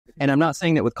And I'm not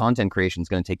saying that with content creation, it's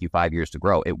going to take you 5 years to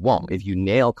grow. It won't. If you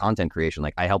nail content creation,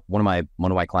 like I helped one of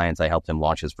my clients, I helped him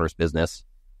launch his first business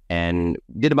and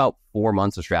did about 4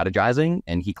 months of strategizing,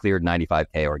 and he cleared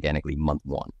 95K organically month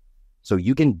one. So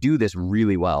you can do this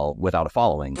really well without a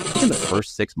following. In the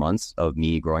first 6 months of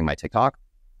me growing my TikTok,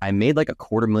 I made like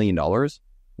 $250,000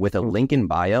 with a link in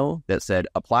bio that said,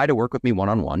 apply to work with me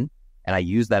one-on-one. And I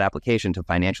used that application to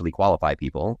financially qualify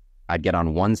people. I'd get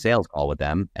on one sales call with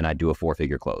them and I'd do a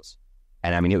 4-figure close.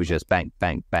 And I mean, it was just bang,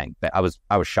 bang, bang. I was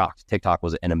shocked. TikTok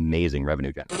was an amazing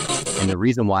revenue generator. And the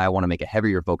reason why I want to make a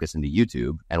heavier focus into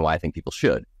YouTube and why I think people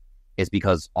should is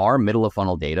because our middle of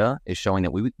funnel data is showing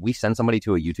that we send somebody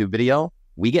to a YouTube video,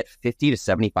 we get 50 to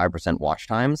 75% watch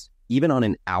times, even on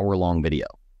an hour-long video.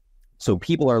 So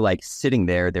people are like sitting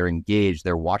there, they're engaged,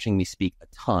 they're watching me speak a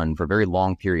ton for very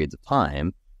long periods of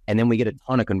time. And then we get a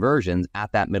ton of conversions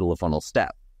at that middle of funnel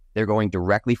step. They're going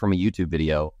directly from a YouTube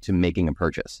video to making a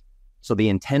purchase. So the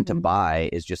intent to buy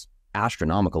is just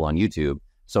astronomical on YouTube.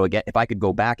 So again, if I could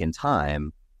go back in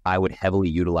time, I would heavily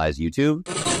utilize YouTube.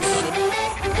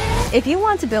 If you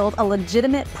want to build a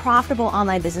legitimate, profitable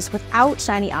online business without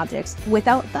shiny objects,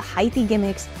 without the hypey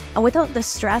gimmicks, and without the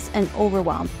stress and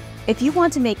overwhelm, if you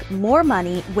want to make more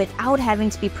money without having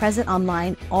to be present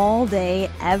online all day,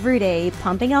 every day,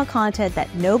 pumping out content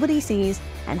that nobody sees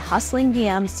and hustling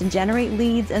DMs to generate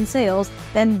leads and sales,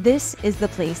 then this is the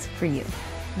place for you.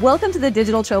 Welcome to the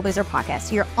Digital Trailblazer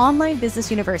Podcast, your online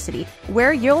business university,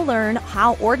 where you'll learn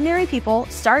how ordinary people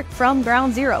start from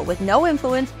ground zero with no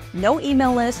influence, no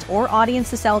email list or audience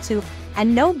to sell to,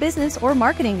 and no business or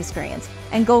marketing experience,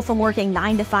 and go from working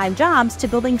 9-to-5 jobs to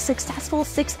building successful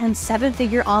 6- and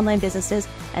 7-figure online businesses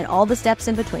and all the steps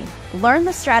in between. Learn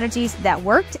the strategies that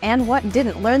worked and what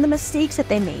didn't. Learn the mistakes that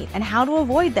they made and how to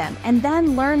avoid them, and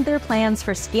then learn their plans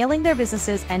for scaling their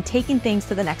businesses and taking things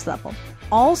to the next level.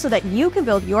 All so that you can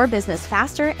build your business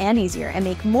faster and easier and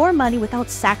make more money without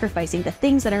sacrificing the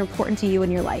things that are important to you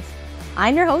in your life.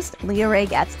 I'm your host, Leah Ray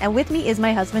Getz, and with me is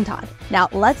my husband, Todd. Now,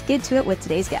 let's get to it with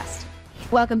today's guest.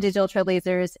 Welcome, Digital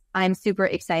Trailblazers. I'm super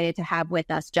excited to have with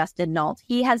us Justin Nault.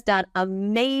 He has done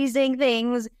amazing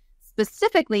things,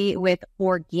 specifically with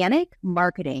organic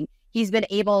marketing. He's been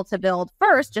able to build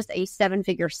first just a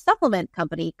 7-figure supplement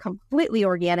company, completely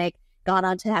organic, gone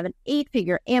on to have an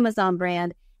 8-figure Amazon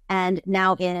brand, and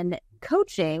now in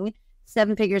coaching,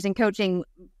 7 figures in coaching,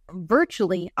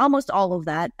 virtually almost all of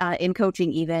that in coaching,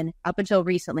 even up until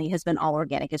recently, has been all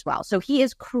organic as well. So he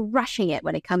is crushing it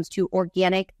when it comes to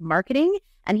organic marketing,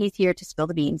 and he's here to spill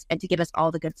the beans and to give us all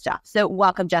the good stuff. So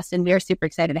welcome, Justin. We are super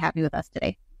excited to have you with us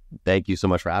today. Thank you so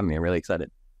much for having me. I'm really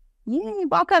excited. Yay,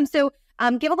 welcome. So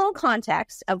give a little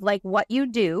context of like what you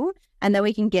do, and then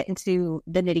we can get into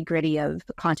the nitty gritty of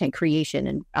content creation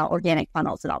and organic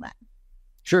funnels and all that.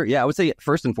 Sure. Yeah, I would say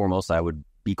first and foremost, I would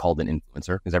be called an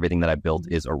influencer because everything that I built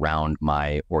is around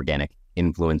my organic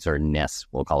influencer-ness,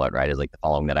 we'll call it, right? Is like the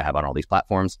following that I have on all these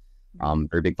platforms.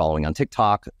 Very big following on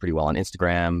TikTok, pretty well on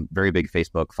Instagram, very big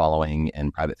Facebook following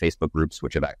and private Facebook groups,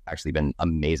 which have actually been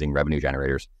amazing revenue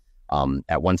generators.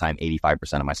 At one time,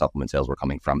 85% of my supplement sales were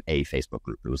coming from a Facebook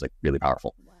group. It was like really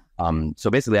powerful. Wow. So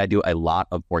basically, I do a lot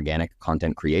of organic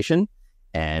content creation,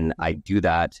 and I do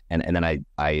that, and then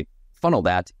I funnel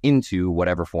that into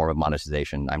whatever form of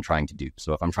monetization I'm trying to do.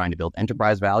 So if I'm trying to build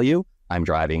enterprise value, I'm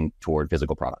driving toward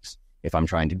physical products. If I'm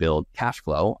trying to build cash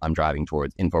flow, I'm driving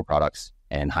towards info products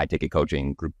and high ticket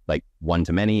coaching, group like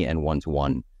one-to-many and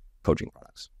one-to-one coaching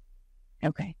products.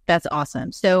 Okay, that's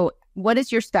awesome. So what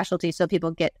is your specialty so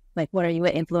people get like, what are you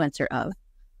an influencer of?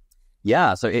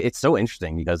 Yeah, so it's so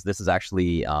interesting because this is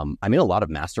actually, I'm in a lot of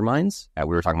masterminds. We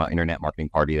were talking about internet marketing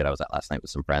party that I was at last night with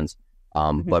some friends.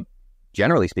 But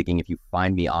generally speaking, if you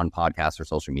find me on podcasts or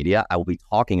social media, I will be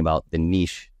talking about the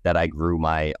niche that I grew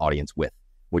my audience with,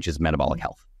 which is metabolic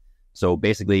health. So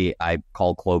basically, I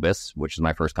call Clovis, which is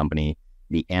my first company,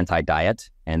 the anti-diet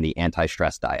and the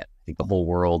anti-stress diet. I think the whole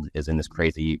world is in this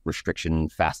crazy restriction,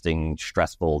 fasting,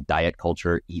 stressful diet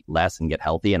culture, eat less and get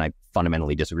healthy. And I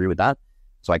fundamentally disagree with that.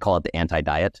 So I call it the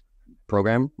anti-diet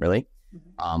program, really.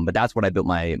 But that's what I built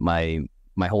my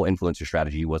whole influencer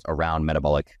strategy was around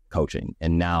metabolic coaching.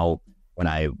 And now when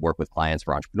I work with clients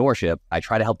for entrepreneurship, I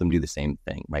try to help them do the same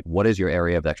thing. Like, what is your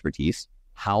area of expertise?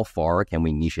 How far can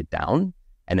we niche it down?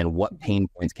 And then what pain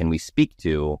points can we speak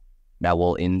to that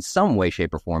will in some way,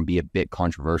 shape, or form be a bit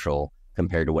controversial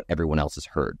compared to what everyone else has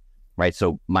heard, right?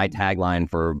 So my tagline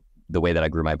for the way that I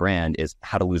grew my brand is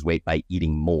how to lose weight by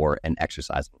eating more and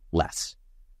exercising less,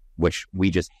 which we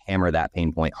just hammer that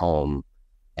pain point home.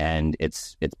 And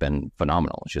it's been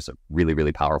phenomenal. It's just really,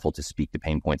 really powerful to speak to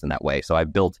pain points in that way. So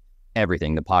I've built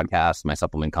everything, the podcast, my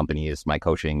supplement companies, my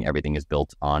coaching, everything is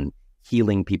built on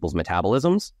healing people's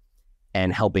metabolisms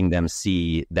and helping them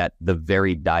see that the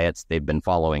very diets they've been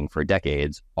following for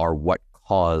decades are what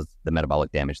caused the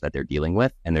metabolic damage that they're dealing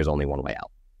with. And there's only one way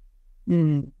out.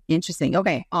 Interesting.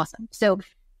 Okay, awesome. So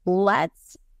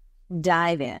let's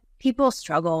dive in. People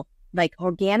struggle, like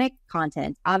organic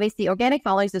content. Obviously, organic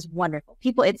followings is wonderful.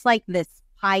 People, it's like this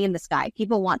pie in the sky.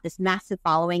 People want this massive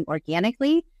following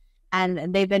organically,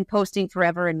 and they've been posting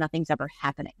forever and nothing's ever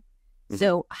happening.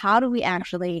 So how do we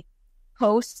actually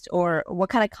post, or what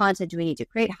kind of content do we need to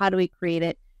create? How do we create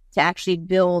it to actually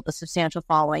build a substantial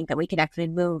following that we can actually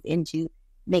move into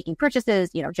making purchases,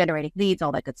 generating leads,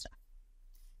 all that good stuff?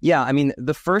 Yeah, I mean,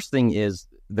 the first thing is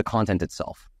the content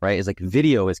itself, right? Is like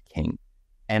video is king.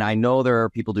 And I know there are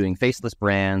people doing faceless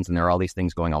brands and there are all these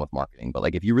things going on with marketing. But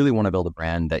like, if you really want to build a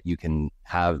brand that you can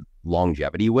have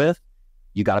longevity with,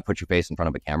 you got to put your face in front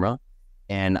of a camera.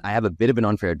 And I have a bit of an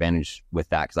unfair advantage with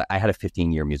that because I had a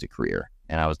 15-year music career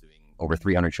and I was doing over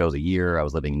 300 shows a year. I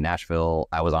was living in Nashville.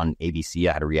 I was on ABC.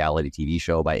 I had a reality TV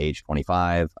show by age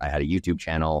 25. I had a YouTube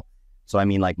channel. So, I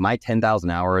mean, like my 10,000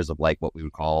 hours of like what we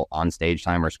would call on stage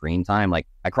time or screen time, like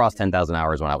I crossed 10,000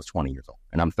 hours when I was 20 years old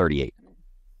and I'm 38.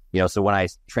 So when I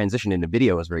transitioned into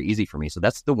video, it was very easy for me. So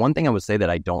that's the one thing I would say that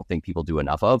I don't think people do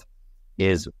enough of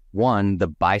is one, the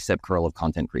bicep curl of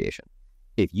content creation.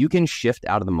 If you can shift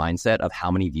out of the mindset of how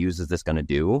many views is this going to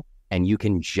do, and you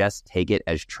can just take it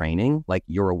as training, like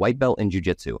you're a white belt in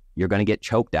jiu-jitsu, you're going to get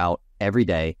choked out every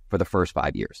day for the first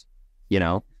 5 years,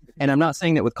 And I'm not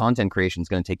saying that with content creation, it's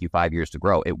going to take you 5 years to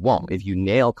grow. It won't. If you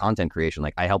nail content creation,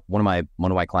 like I helped one of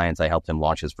my clients, I helped him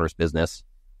launch his first business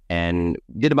and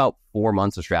did about 4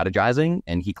 months of strategizing,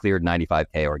 and he cleared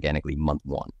 95K organically month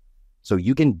one. So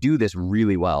you can do this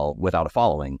really well without a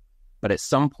following. But at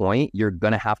some point, you're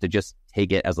going to have to just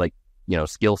take it as like,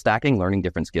 skill stacking, learning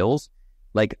different skills.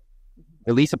 Like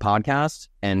release a podcast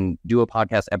and do a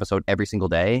podcast episode every single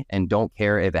day. And don't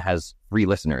care if it has 3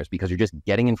 listeners because you're just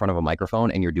getting in front of a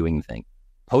microphone and you're doing the thing.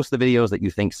 Post the videos that you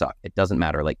think suck. It doesn't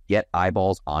matter. Like get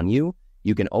eyeballs on you.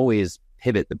 You can always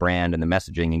pivot the brand and the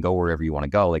messaging and go wherever you want to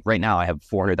go. Like right now, I have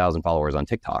 400,000 followers on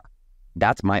TikTok.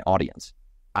 That's my audience.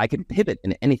 I can pivot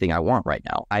into anything I want right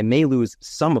now. I may lose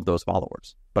some of those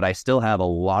followers, but I still have a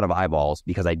lot of eyeballs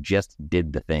because I just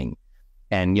did the thing.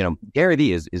 And, Gary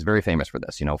Vee is very famous for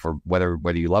this, for whether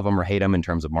you love him or hate him in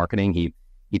terms of marketing,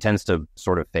 he tends to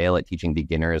sort of fail at teaching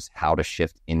beginners how to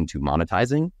shift into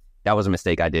monetizing. That was a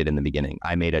mistake I did in the beginning.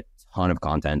 I made a ton of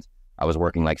content. I was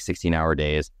working like 16-hour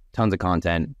days, tons of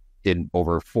content, did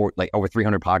over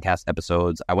 300 podcast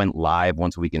episodes. I went live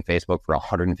once a week in Facebook for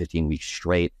 115 weeks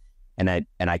straight. And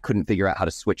I couldn't figure out how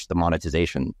to switch the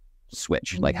monetization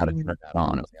switch, like how to turn that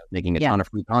on. I was making a ton of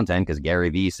free content because Gary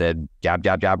Vee said, jab,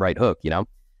 jab, jab, right hook,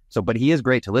 So, but he is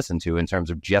great to listen to in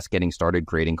terms of just getting started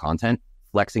creating content,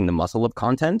 flexing the muscle of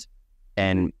content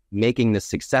and making the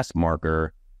success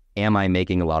marker. Am I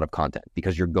making a lot of content?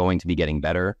 Because you're going to be getting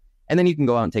better. And then you can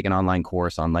go out and take an online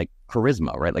course on like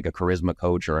charisma, right? Like a charisma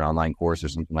coach or an online course or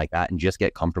something like that and just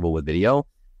get comfortable with video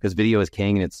because video is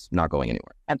king and it's not going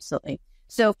anywhere. Absolutely.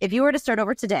 So if you were to start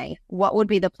over today, what would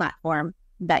be the platform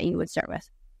that you would start with?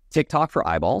 TikTok for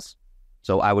eyeballs.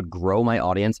 So I would grow my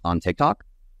audience on TikTok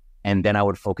and then I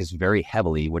would focus very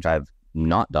heavily, which I've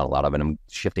not done a lot of and I'm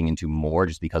shifting into more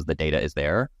just because the data is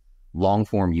there, long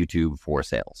form YouTube for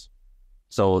sales.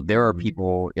 So there are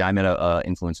people, I met an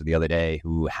influencer the other day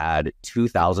who had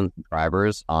 2,000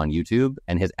 subscribers on YouTube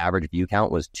and his average view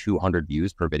count was 200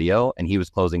 views per video and he was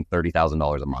closing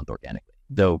 $30,000 a month organically.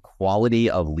 The quality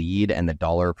of lead and the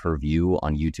dollar per view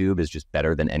on YouTube is just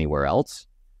better than anywhere else.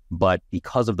 But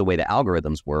because of the way the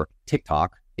algorithms work,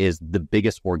 TikTok is the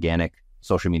biggest organic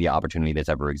social media opportunity that's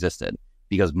ever existed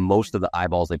because most of the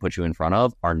eyeballs they put you in front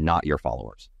of are not your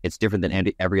followers. It's different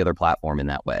than every other platform in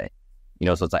that way.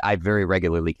 So it's like I very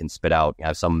regularly can spit out, I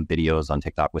have some videos on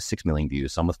TikTok with 6 million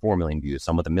views, some with 4 million views,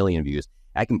 some with 1 million views.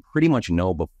 I can pretty much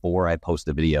know before I post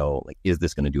a video, like, is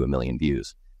this going to do 1 million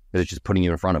views? Because it's just putting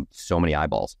you in front of so many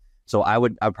eyeballs. So I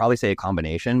would probably say a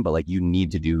combination, but like you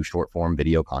need to do short form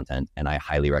video content. And I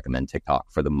highly recommend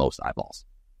TikTok for the most eyeballs.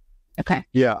 Okay.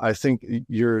 Yeah, I think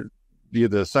you're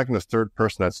the second or third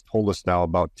person that's told us now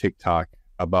about TikTok,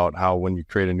 about how when you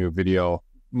create a new video,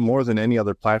 more than any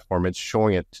other platform, it's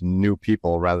showing it to new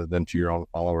people rather than to your own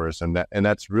followers. And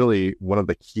that's really one of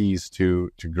the keys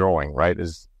to growing, right?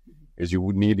 Is you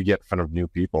would need to get in front of new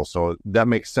people. So that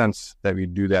makes sense that we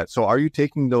do that. So are you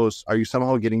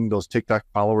somehow getting those TikTok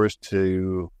followers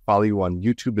to follow you on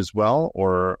YouTube as well?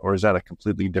 Or is that a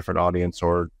completely different audience?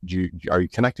 Or are you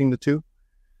connecting the two?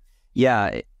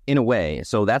 Yeah, in a way.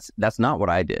 So that's not what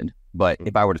I did. But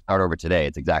if I were to start over today,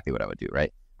 it's exactly what I would do,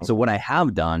 right? So what I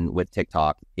have done with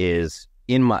TikTok is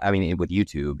with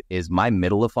YouTube, is my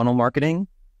middle of funnel marketing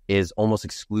is almost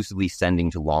exclusively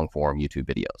sending to long form YouTube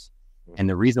videos. And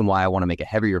the reason why I want to make a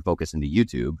heavier focus into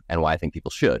YouTube, and why I think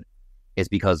people should, is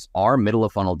because our middle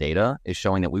of funnel data is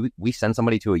showing that we send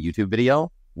somebody to a YouTube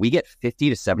video, we get 50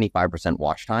 to 75%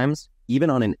 watch times, even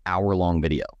on an hour-long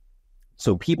video.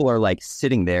 So people are like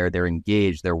sitting there, they're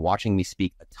engaged, they're watching me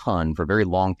speak a ton for very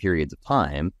long periods of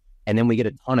time, and then we get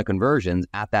a ton of conversions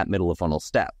at that middle of funnel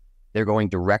step. They're going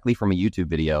directly from a YouTube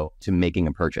video to making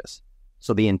a purchase.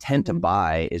 So the intent to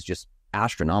buy is just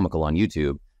astronomical on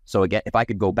YouTube. So again, if I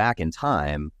could go back in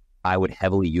time, I would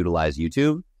heavily utilize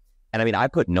YouTube. And I mean, I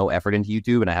put no effort into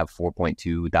YouTube and I have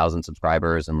 4.2 thousand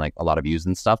subscribers and like a lot of views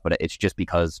and stuff, but it's just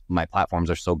because my platforms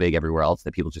are so big everywhere else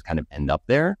that people just kind of end up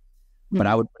there. But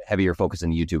I would put a heavier focus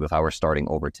in YouTube if I were starting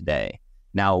over today.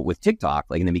 Now with TikTok,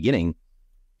 like in the beginning,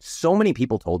 so many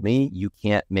people told me you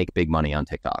can't make big money on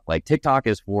TikTok. Like TikTok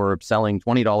is for selling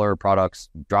 $20 products,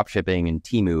 drop shipping and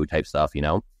Temu type stuff, you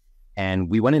know? And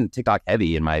we went into TikTok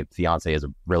heavy, and my fiance is a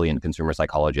brilliant consumer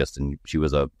psychologist, and she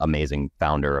was an amazing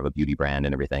founder of a beauty brand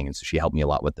and everything. And so she helped me a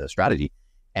lot with the strategy.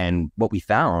 And what we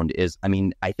found is, I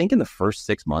mean, I think in the first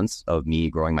 6 months of me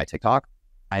growing my TikTok,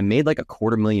 I made like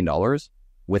 $250,000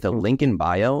 with a link in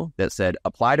bio that said,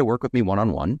 apply to work with me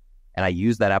one-on-one. And I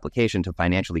used that application to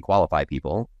financially qualify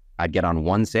people. I'd get on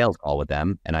one sales call with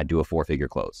them and I'd do a 4-figure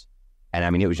close. And I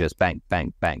mean, it was just bang,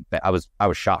 bang, bang, bang. I was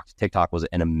shocked. TikTok was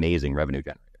an amazing revenue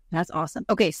generator. That's awesome.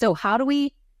 Okay, so how do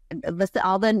we list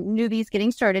all the newbies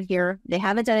getting started here? They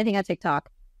haven't done anything on TikTok.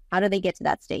 How do they get to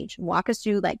that stage? Walk us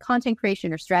through like content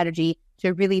creation or strategy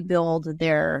to really build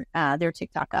their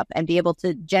TikTok up and be able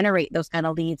to generate those kind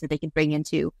of leads that they can bring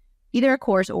into either a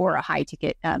course or a high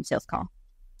ticket sales call.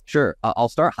 Sure. I'll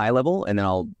start high level and then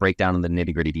I'll break down in the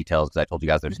nitty gritty details, because I told you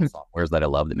guys there's some softwares that I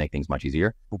love that make things much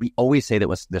easier. But we always say that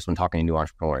with this when talking to new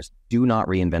entrepreneurs, do not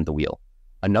reinvent the wheel.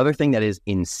 Another thing that is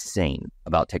insane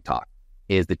about TikTok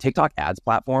is the TikTok ads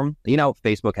platform. You know,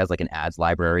 Facebook has like an ads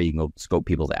library. You can go scope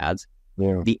people's ads.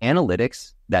 Yeah. The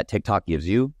analytics that TikTok gives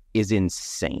you is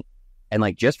insane. And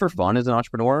like, just for fun as an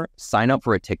entrepreneur, sign up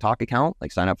for a TikTok account,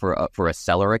 like sign up for a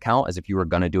seller account as if you were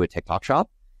going to do a TikTok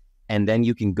shop. And then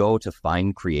you can go to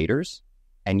find creators,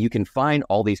 and you can find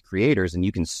all these creators and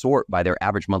you can sort by their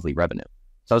average monthly revenue.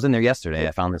 So I was in there yesterday.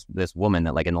 I found this woman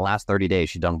that like in the last 30 days,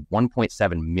 she'd done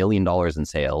 $1.7 million in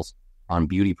sales on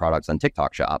beauty products on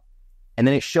TikTok shop. And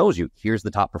then it shows you, here's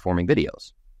the top performing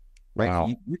videos, right? Wow.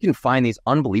 You can find these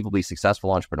unbelievably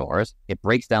successful entrepreneurs. It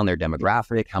breaks down their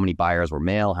demographic, how many buyers were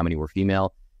male, how many were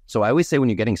female. So I always say when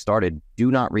you're getting started,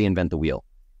 do not reinvent the wheel.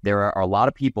 There are a lot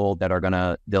of people that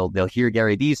are they'll hear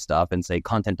Gary Vee's stuff and say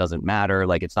content doesn't matter.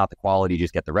 Like, it's not the quality,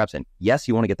 just get the reps in. Yes,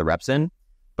 you want to get the reps in,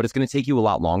 but it's going to take you a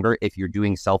lot longer if you're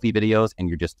doing selfie videos and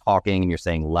you're just talking and you're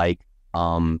saying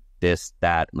this,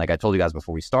 that. Like I told you guys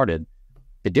before we started,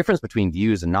 the difference between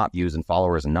views and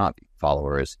followers and not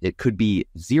followers, it could be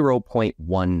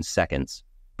 0.1 seconds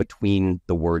between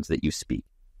the words that you speak.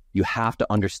 You have to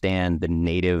understand the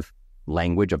native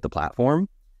language of the platform.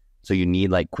 So you need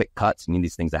like quick cuts, you need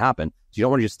these things to happen. So you don't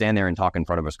want to just stand there and talk in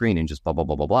front of a screen and just blah, blah,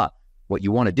 blah, blah, blah. What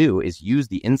you want to do is use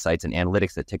the insights and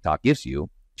analytics that TikTok gives you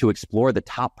to explore the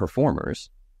top performers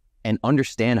and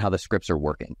understand how the scripts are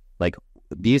working. Like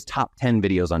these top 10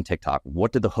 videos on TikTok,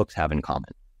 what do the hooks have in common?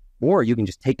 Or you can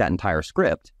just take that entire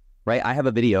script, right? I have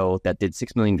a video that did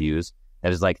 6 million views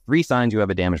that is like 3 signs you have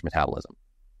a damaged metabolism.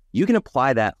 You can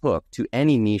apply that hook to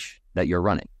any niche that you're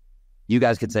running. You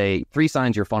guys could say 3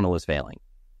 signs your funnel is failing.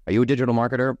 Are you a digital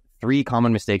marketer? 3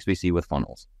 common mistakes we see with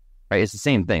funnels, right? It's the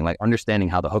same thing, like understanding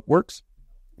how the hook works.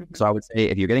 So I would say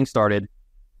if you're getting started,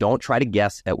 don't try to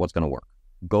guess at what's going to work.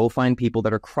 Go find people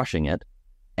that are crushing it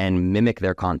and mimic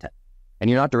their content. And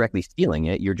you're not directly stealing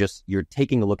it. You're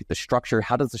taking a look at the structure.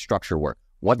 How does the structure work?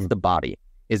 What's the body?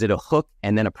 Is it a hook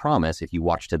and then a promise? If you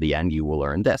watch to the end, you will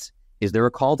earn this. Is there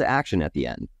a call to action at the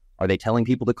end? Are they telling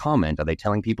people to comment? Are they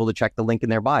telling people to check the link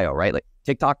in their bio, right? Like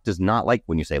TikTok does not like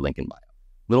when you say link in bio.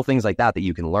 Little things like that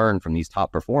you can learn from these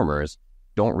top performers.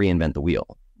 Don't reinvent the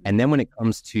wheel. And then when it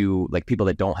comes to like people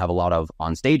that don't have a lot of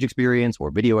on-stage experience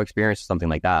or video experience, or something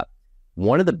like that,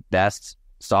 one of the best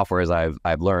softwares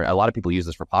I've learned, a lot of people use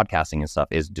this for podcasting and stuff,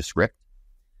 is Descript.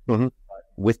 Mm-hmm.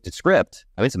 With Descript,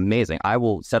 I mean, it's amazing. I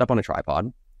will set up on a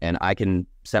tripod and I can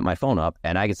set my phone up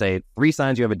and I can say 3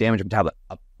 signs you have a damaged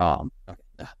metabolism.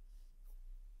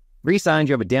 3 signs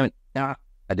you have a damaged... I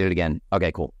did it again.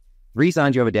 Okay, cool. 3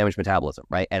 signs you have a damaged metabolism,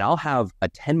 right? And I'll have a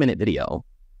 10-minute video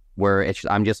where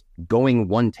I'm just going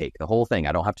one take, the whole thing.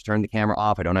 I don't have to turn the camera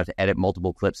off. I don't have to edit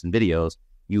multiple clips and videos.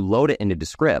 You load it into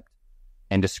Descript,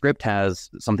 and Descript has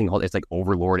something called, it's like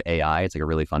Overlord AI. It's like a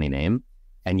really funny name.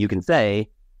 And you can say,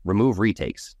 remove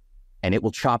retakes. and it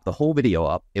will chop the whole video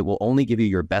up. It will only give you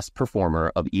your best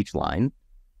performer of each line.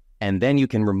 And then you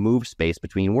can remove space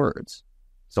between words.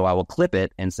 So I will clip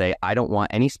it and say, I don't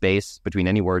want any space between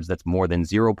any words that's more than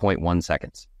 0.1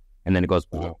 seconds. And then it goes,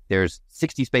 there's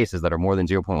 60 spaces that are more than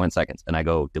 0.1 seconds. And I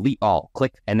go, delete all,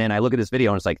 click. And then I look at this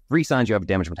video and it's like 3 signs you have a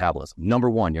damaged metabolism.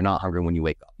 Number 1, you're not hungry when you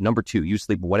wake up. Number 2, you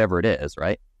sleep, whatever it is,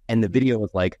 right? And the video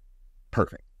is like,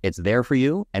 perfect. It's there for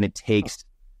you. And it takes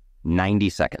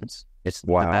 90 seconds. It's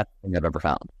the best thing I've ever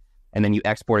found. And then you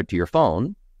export it to your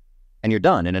phone and you're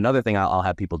done. And another thing I'll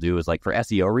have people do is like for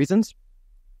SEO reasons,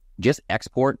 just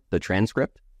export the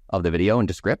transcript of the video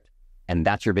into script. And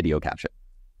that's your video caption.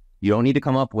 You don't need to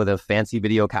come up with a fancy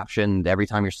video caption every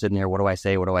time you're sitting there. What do I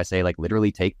say? What do I say? Like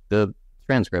literally take the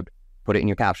transcript, put it in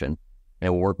your caption, and it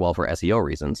will work well for SEO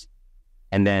reasons.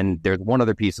 And then there's one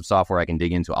other piece of software I can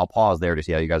dig into. I'll pause there to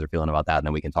see how you guys are feeling about that, and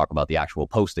then we can talk about the actual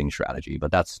posting strategy.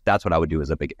 But that's what I would do as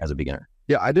a beginner.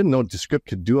 Yeah, I didn't know Descript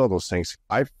could do all those things.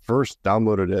 I first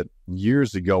downloaded it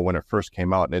years ago when it first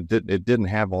came out, and it didn't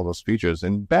have all those features.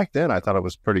 And back then, I thought it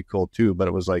was pretty cool too. But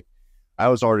it was like I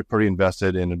was already pretty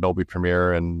invested in Adobe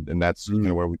Premiere, and that's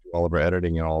where we do all of our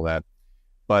editing and all that.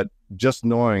 But just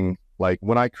knowing, like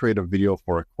when I create a video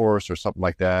for a course or something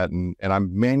like that, and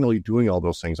I'm manually doing all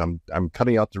those things, I'm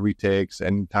cutting out the retakes.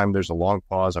 Anytime there's a long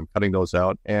pause, I'm cutting those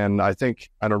out. And I think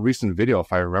on a recent video,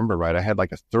 if I remember right, I had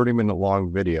like a 30-minute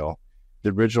long video. The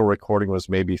original recording was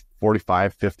maybe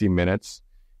 45, 50 minutes.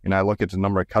 And I look at the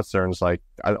number of cuts there and it's like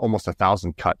almost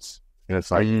 1,000 cuts. And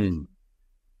it's like,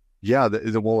 yeah,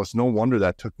 well, it's no wonder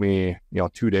that took me,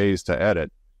 2 days to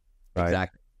edit. Right?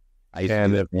 Exactly. I used to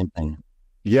do the same thing.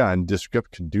 Yeah, and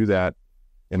Descript can do that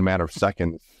in a matter of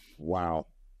seconds. Wow.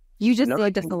 You just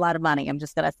saved us a lot of money, I'm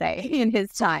just going to say, in his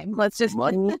time. Let's just...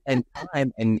 Money and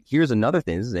time. And here's another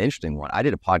thing. This is an interesting one. I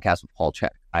did a podcast with Paul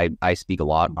Chek. I speak a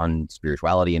lot on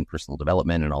spirituality and personal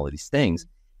development and all of these things.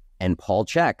 And Paul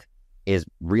Chek is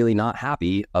really not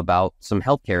happy about some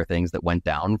healthcare things that went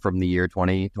down from the year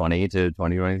 2020 to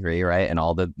 2023, right? And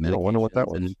all the medications, I wonder what that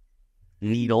was. And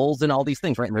needles and all these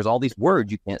things, right? And there's all these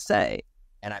words you can't say.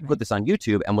 And I put this on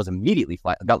YouTube and was immediately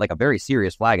got like a very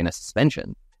serious flag and a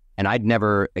suspension. And I'd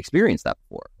never experienced that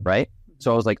before, right?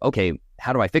 So I was like, okay,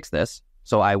 how do I fix this?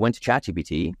 So I went to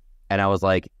ChatGPT and I was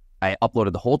like, I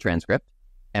uploaded the whole transcript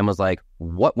and was like,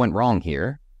 what went wrong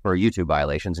here for YouTube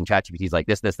violations? And ChatGPT's like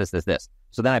this.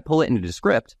 So then I pull it into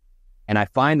Descript and I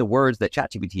find the words that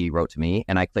ChatGPT wrote to me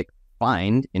and I click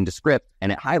find in Descript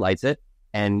and it highlights it.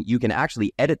 And you can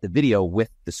actually edit the video with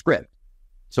the script.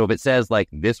 So if it says like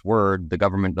this word the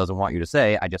government doesn't want you to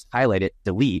say, I just highlight it,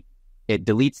 delete. It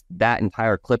deletes that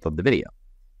entire clip of the video.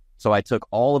 So I took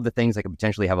all of the things that could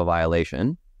potentially have a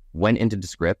violation, went into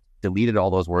Descript, deleted all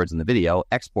those words in the video,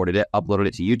 exported it, uploaded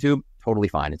it to YouTube, totally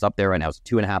fine. It's up there right now. It's a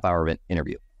 2.5-hour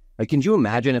interview. Like, can you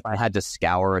imagine if I had to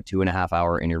scour a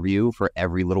 2.5-hour interview for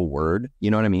every little word? You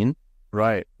know what I mean?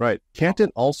 Right. Can't it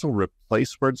also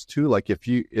replace words too? Like if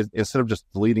you, instead of just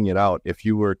deleting it out, if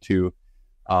you were to,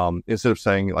 instead of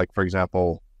saying like, for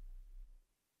example,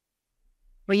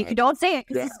 well, you don't say it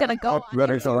because it's going to go on.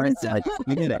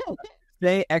 You get it.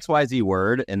 Say XYZ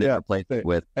word and then replace it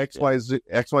with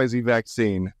XYZ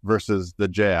vaccine versus the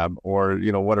jab or,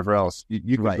 whatever else.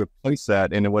 You could replace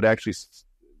that and it would actually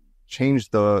change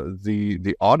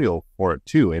the audio for it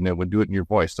too. And it would do it in your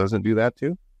voice. Doesn't it do that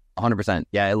too? 100%.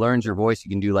 Yeah, it learns your voice. You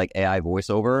can do like AI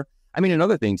voiceover. I mean,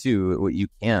 another thing too, what you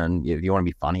can, if you want to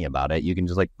be funny about it, you can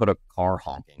just like put a car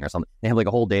honking or something. They have like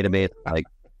a whole database of, like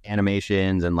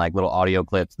animations and like little audio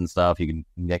clips and stuff. You can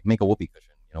like make a whoopee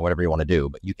cushion, whatever you want to do,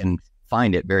 but you can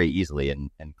find it very easily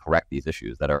and correct these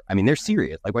issues that are, I mean, they're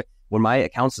serious. Like when my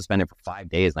account's suspended for 5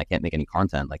 days and I can't make any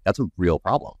content, like that's a real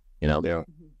problem, Yeah.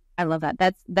 I love that.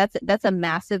 That's a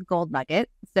massive gold nugget.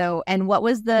 So, and what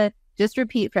was just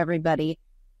repeat for everybody,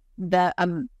 the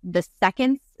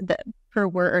seconds per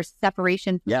word or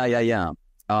separation? Yeah.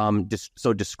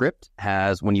 So Descript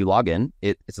has, when you log in,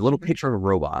 it's a little picture of a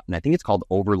robot, and I think it's called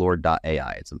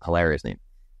Overlord.ai. It's a hilarious name.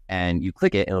 And you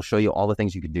click it, and it'll show you all the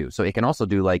things you could do. So it can also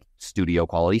do like studio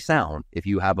quality sound. If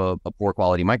you have a poor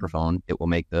quality microphone, it will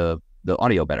make the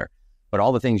audio better. But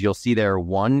all the things you'll see there,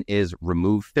 one is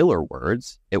remove filler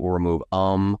words. It will remove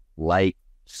like,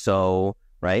 so,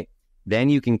 right? Then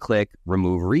you can click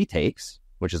remove retakes,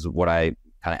 which is what I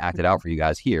kind of acted out for you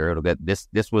guys here. It'll get this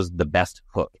was the best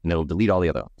hook, and it'll delete all the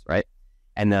other ones, right?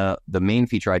 And the main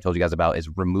feature I told you guys about is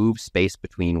remove space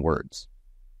between words.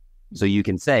 So you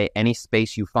can say any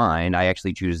space you find, I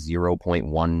actually choose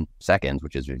 0.1 seconds,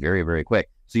 which is very, very quick.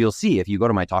 So you'll see if you go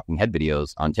to my talking head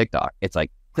videos on TikTok, it's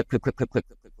like click, click, click, click, click,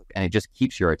 click, click, click, and it just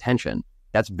keeps your attention.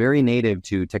 That's very native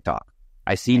to TikTok.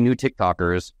 I see new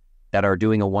TikTokers that are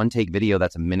doing a one-take video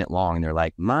that's a minute long. And they're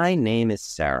like, my name is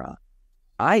Sarah.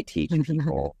 I teach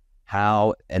people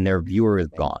how, and their viewer is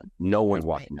gone. No one's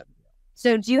watching that video.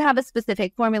 So do you have a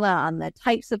specific formula on the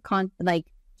types of content? Like,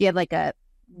 do you have like a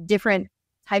different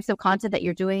types of content that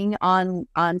you're doing on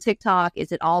TikTok?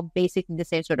 Is it all basically the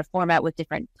same sort of format with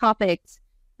different topics?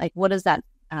 Like, what does that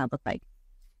look like?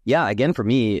 Yeah, again, for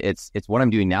me, it's what I'm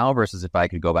doing now versus if I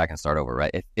could go back and start over,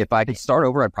 right? If I could start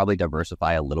over, I'd probably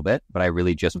diversify a little bit, but I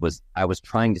really just I was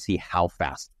trying to see how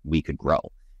fast we could grow.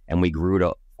 And we grew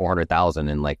to 400,000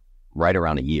 in like right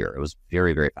around a year. It was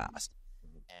very, very fast.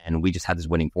 And we just had this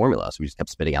winning formula. So we just kept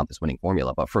spitting out this winning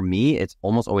formula. But for me, it's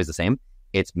almost always the same.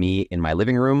 It's me in my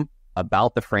living room,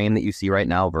 about the frame that you see right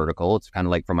now, vertical. It's kind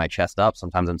of like from my chest up.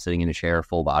 Sometimes I'm sitting in a chair,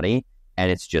 full body,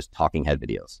 and it's just talking head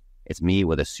videos. It's me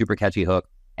with a super catchy hook.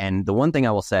 And the one thing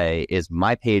I will say is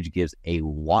my page gives a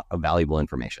lot of valuable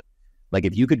information. Like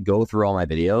if you could go through all my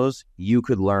videos, you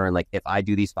could learn, like if I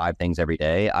do these 5 things every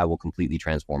day, I will completely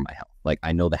transform my health. Like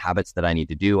I know the habits that I need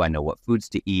to do. I know what foods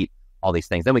to eat, all these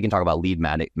things. Then we can talk about lead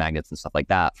magnets and stuff like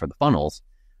that for the funnels.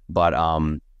 But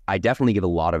I definitely give a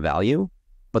lot of value.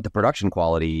 But the production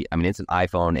quality, I mean, it's an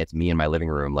iPhone. It's me in my living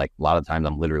room. Like a lot of times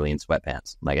I'm literally in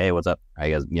sweatpants. I'm like, hey, what's up? I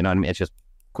guess, you know what I mean? It's just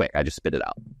quick. I just spit it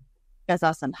out. That's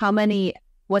awesome.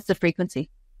 What's the frequency?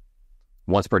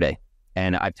 Once per day.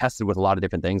 And I've tested with a lot of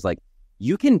different things. Like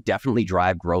you can definitely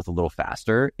drive growth a little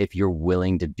faster if you're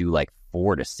willing to do like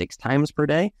 4 to 6 times per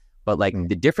day. But like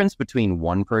the difference between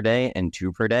 1 per day and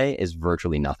 2 per day is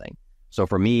virtually nothing. So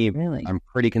for me, really? I'm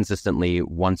pretty consistently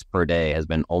once per day has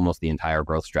been almost the entire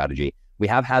growth strategy. We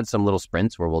have had some little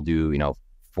sprints where we'll do,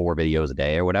 4 videos a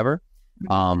day or whatever.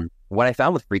 What I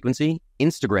found with frequency,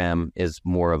 Instagram is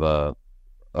more of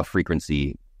a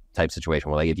frequency type situation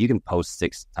where like if you can post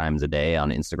 6 times a day on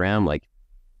Instagram, like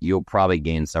you'll probably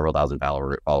gain several thousand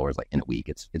followers like in a week.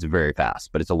 It's very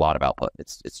fast, but it's a lot of output.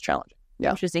 It's challenging. Yeah.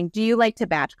 Interesting. Do you like to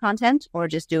batch content or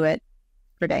just do it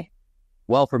per day?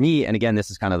 Well, for me, and again, this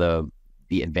is kind of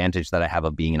the advantage that I have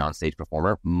of being an on-stage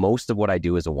performer. Most of what I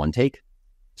do is a one take.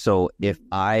 So if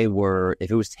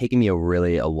it was taking me a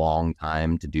long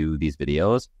time to do these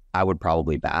videos, I would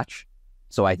probably batch.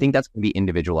 So I think that's going to be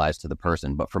individualized to the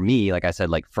person. But for me, like I said,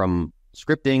 like from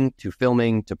scripting to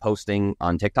filming to posting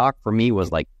on TikTok, for me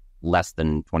was like less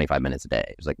than 25 minutes a day.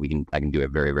 It was like I can do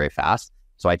it very, very fast.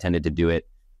 So I tended to do it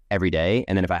every day.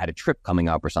 And then if I had a trip coming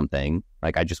up or something,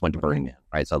 like I just went to Burning Man,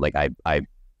 right? So like I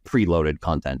preloaded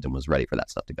content and was ready for that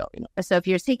stuff to go, So if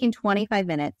you're taking 25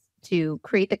 minutes to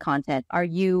create the content, are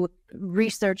you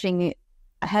researching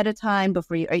ahead of time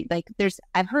before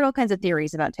I've heard all kinds of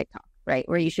theories about TikTok, right?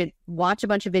 Where you should watch a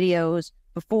bunch of videos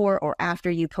before or after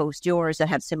you post yours that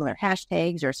have similar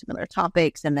hashtags or similar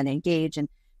topics and then engage. And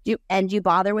do you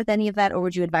bother with any of that, or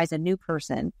would you advise a new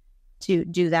person to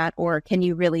do that? Or can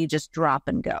you really just drop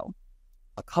and go?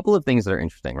 A couple of things that are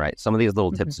interesting, right? Some of these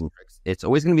little tips and tricks. It's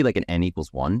always going to be like an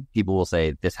N=1. People will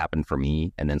say, this happened for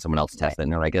me. And then someone else tests it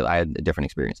and they're like, I had a different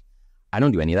experience. I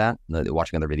don't do any of that,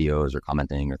 watching other videos or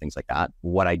commenting or things like that.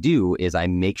 What I do is I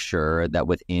make sure that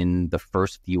within the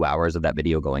first few hours of that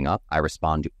video going up, I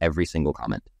respond to every single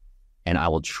comment. And I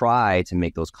will try to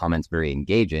make those comments very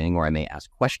engaging, or I may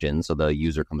ask questions. So the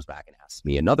user comes back and asks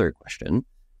me another question,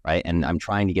 right? And I'm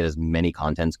trying to get as many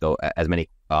comments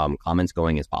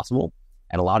going as possible.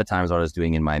 And a lot of times what I was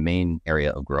doing in my main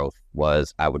area of growth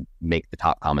was I would make the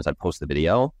top comments. I'd post the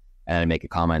video and I'd make a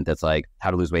comment that's like,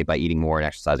 how to lose weight by eating more and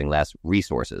exercising less,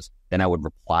 resources. Then I would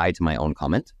reply to my own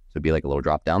comment. So it'd be like a little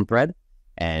drop down thread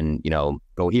and,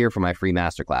 go here for my free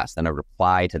masterclass. Then I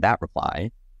reply to that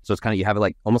reply. So it's kind of, you have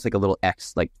like almost like a little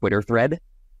X, like Twitter thread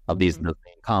of these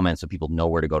comments so people know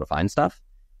where to go to find stuff.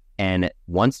 And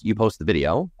once you post the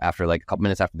video, after like a couple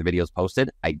minutes after the video is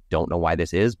posted, I don't know why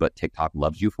this is, but TikTok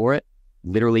loves you for it.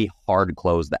 Literally hard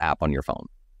close the app on your phone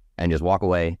and just walk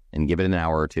away and give it an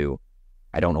hour or two.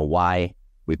 I don't know why.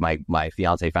 My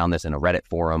fiance found this in a Reddit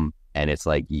forum, and it's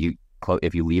like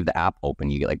if you leave the app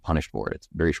open, you get like punished for it. It's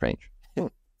very strange.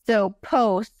 So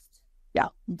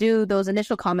do those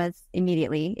initial comments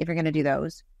immediately if you're going to do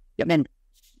those. Yep. And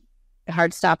then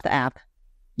hard stop the app.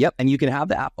 Yep, and you can have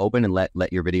the app open and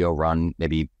let your video run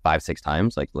maybe 5-6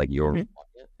 times, like your,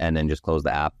 and then just close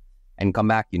the app. And come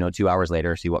back, 2 hours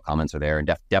later, see what comments are there, and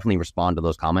definitely respond to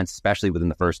those comments, especially within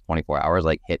the first 24 hours.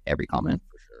 Like hit every comment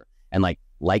for sure, and like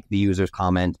the user's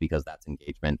comment because that's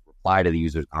engagement. Reply to the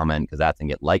user's comment because that's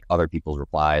like other people's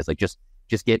replies. Like just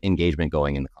get engagement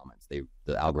going in the comments.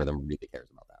 The algorithm really cares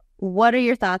about that. What are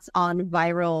your thoughts on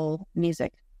viral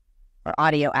music or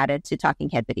audio added to talking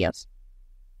head videos?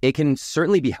 It can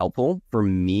certainly be helpful. For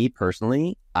me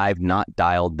personally, I've not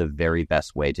dialed the very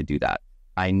best way to do that.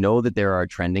 I know that there are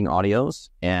trending audios,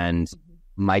 and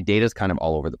my data is kind of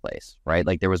all over the place, right?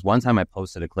 Like there was one time I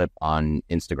posted a clip on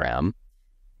Instagram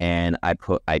and I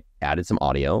added some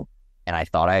audio and I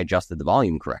thought I adjusted the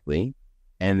volume correctly.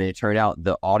 And then it turned out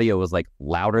the audio was like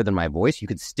louder than my voice. You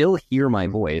could still hear my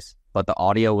voice, but the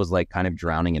audio was like kind of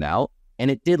drowning it out. And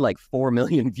it did like 4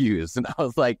 million views. And I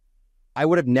was like, I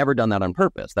would have never done that on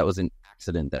purpose. That was an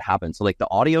accident that happened. So like the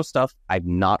audio stuff, I've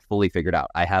not fully figured out.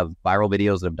 I have viral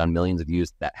videos that have done millions of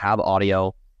views that have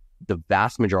audio. The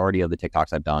vast majority of the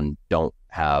TikToks I've done don't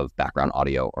have background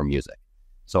audio or music.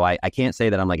 So I can't say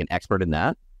that I'm like an expert in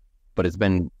that, but it's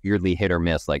been weirdly hit or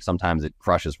miss. Like sometimes it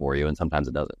crushes for you and sometimes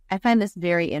it doesn't. I find this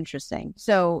very interesting.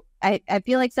 So I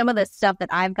feel like some of the stuff that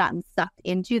I've gotten sucked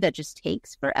into that just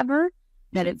takes forever,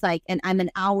 that it's like, and I'm an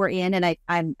hour in and I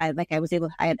had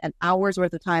an hour's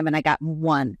worth of time and I got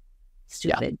one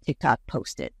stupid TikTok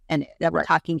posted and that was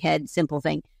talking head, simple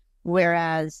thing.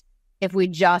 Whereas if we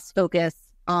just focus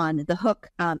on the hook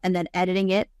and then editing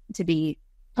it to be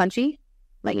punchy,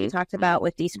 like you talked about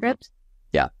with Descript,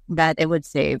 that it would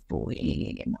save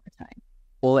way more time.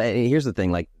 Well, here's the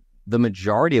thing, like the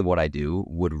majority of what I do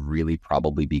would really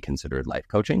probably be considered life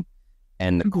coaching.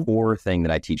 And the core thing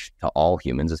that I teach to all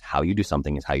humans is how you do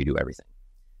something is how you do everything.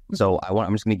 So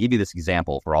I'm just going to give you this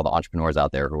example for all the entrepreneurs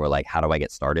out there who are like, how do I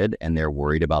get started? And they're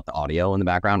worried about the audio in the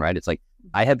background, right? It's like,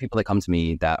 I have people that come to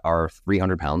me that are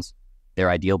 300 pounds. Their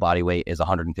ideal body weight is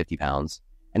 150 pounds.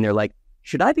 And they're like,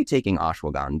 should I be taking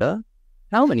ashwagandha?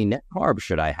 How many net carbs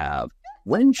should I have?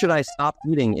 When should I stop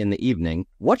eating in the evening?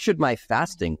 What should my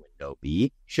fasting window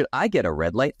be? Should I get a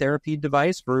red light therapy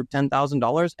device for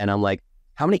 $10,000? And I'm like,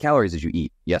 how many calories did you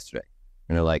eat yesterday?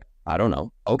 And they're like, I don't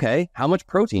know. Okay. How much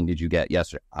protein did you get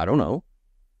yesterday? I don't know.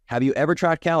 Have you ever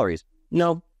tracked calories?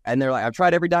 No. And they're like, I've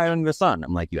tried every diet under the sun.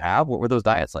 I'm like, you have? What were those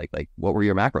diets like? Like, what were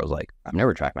your macros like? I've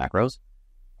never tracked macros.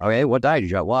 Okay. What diet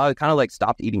did you have? Well, I kind of like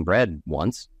stopped eating bread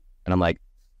once. And I'm like,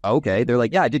 okay. They're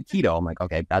like, yeah, I did keto. I'm like,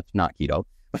 okay, that's not keto.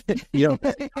 You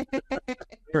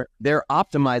know, they're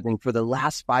optimizing for the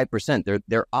last 5%.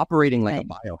 They're operating like a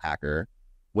biohacker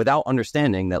without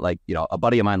understanding that, like, you know, a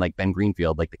buddy of mine, like Ben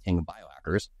Greenfield, like the king of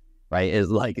biohackers, right, is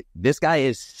like, this guy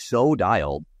is so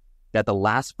dialed that the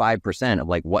last 5% of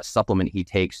like what supplement he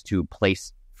takes to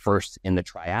place first in the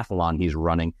triathlon he's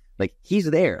running, like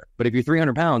he's there. But if you're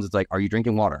 300 pounds, it's like, are you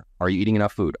drinking water? Are you eating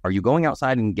enough food? Are you going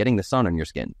outside and getting the sun on your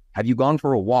skin? Have you gone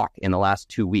for a walk in the last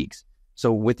 2 weeks?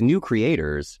 So with new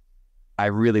creators, I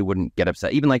really wouldn't get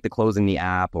upset. Even like the closing the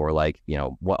app or like, you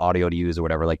know, what audio to use or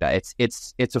whatever like that.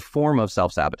 It's a form of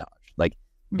self-sabotage. Like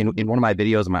in one of my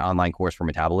videos in my online course for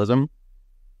metabolism,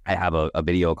 I have a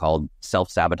video called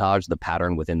Self-Sabotage, the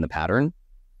Pattern Within the Pattern.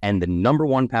 And the number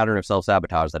one pattern of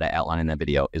self-sabotage that I outline in that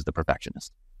video is the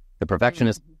perfectionist. The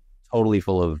perfectionist, totally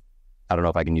full of, I don't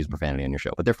know if I can use profanity on your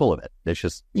show, but they're full of it. It's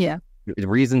just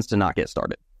reasons to not get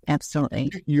started.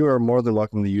 Absolutely. You are more than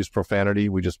welcome to use profanity.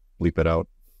 We just bleep it out.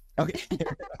 Okay.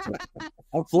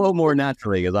 I'll flow more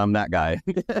naturally because I'm that guy.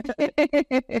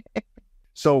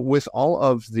 So with all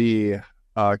of the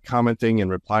commenting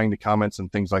and replying to comments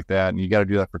and things like that, and you got to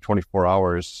do that for 24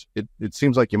 hours, it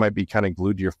seems like you might be kind of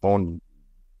glued to your phone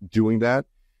doing that.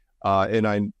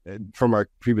 And from our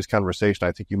previous conversation,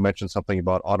 I think you mentioned something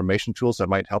about automation tools that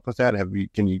might help with that.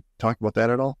 Can you talk about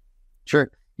that at all? Sure.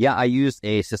 Yeah, I use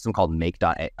a system called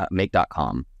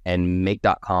make.com, and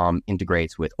make.com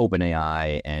integrates with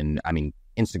OpenAI and, I mean,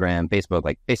 Instagram, Facebook,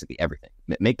 like basically everything.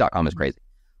 Make.com is crazy.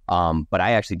 But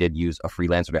I actually did use a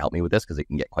freelancer to help me with this because it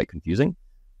can get quite confusing.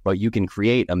 But you can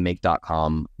create a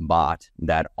make.com bot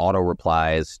that auto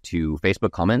replies to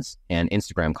Facebook comments and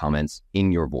Instagram comments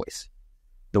in your voice.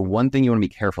 The one thing you want to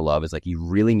be careful of is like you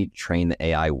really need to train the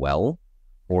AI well,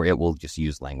 or it will just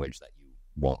use language that you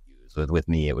won't use. With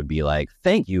me, it would be like,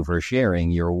 thank you for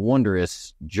sharing your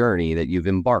wondrous journey that you've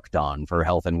embarked on for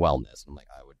health and wellness. I'm like,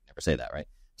 I would never say that, right?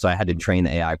 So I had to train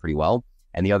the AI pretty well.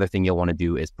 And the other thing you'll want to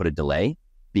do is put a delay,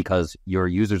 because your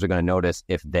users are going to notice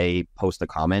if they post a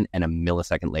comment and a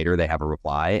millisecond later they have a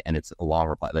reply and it's a long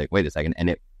reply, like, wait a second.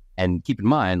 And keep in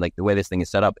mind, like the way this thing is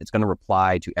set up, it's going to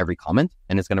reply to every comment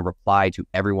and it's going to reply to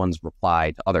everyone's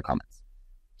reply to other comments.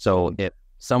 So if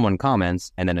someone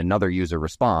comments and then another user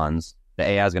responds, the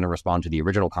AI is going to respond to the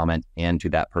original comment and to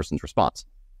that person's response.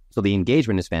 So the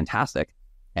engagement is fantastic.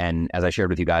 And as I shared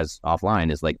with you guys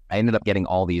offline, is like, I ended up getting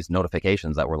all these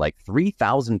notifications that were like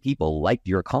 3,000 people liked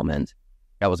your comment.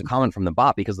 That was a comment from the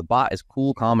bot, because the bot is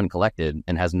cool, calm, and collected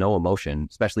and has no emotion,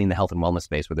 especially in the health and wellness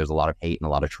space where there's a lot of hate and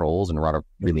a lot of trolls and a lot of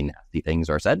really nasty things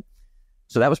are said.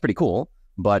 So that was pretty cool.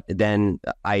 But then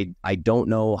I don't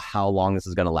know how long this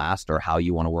is going to last or how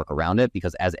you want to work around it,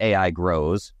 because as AI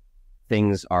grows,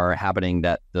 things are happening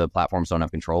that the platforms don't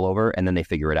have control over, and then they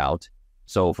figure it out.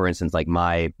 So for instance, like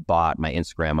my bot, my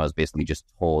Instagram, I was basically just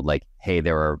told like, hey,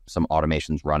 there are some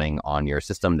automations running on your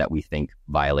system that we think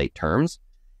violate terms.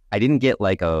 I didn't get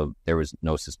like there was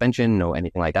no suspension, no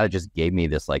anything like that. It just gave me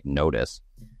this like notice.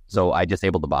 So I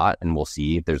disabled the bot, and we'll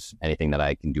see if there's anything that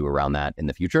I can do around that in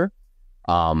the future.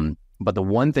 But the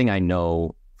one thing I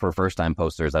know for first-time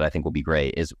posters that I think will be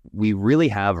great is we really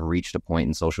have reached a point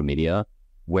in social media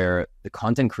where the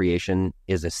content creation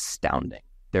is astounding.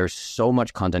 There's so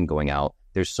much content going out.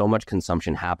 There's so much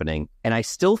consumption happening. And I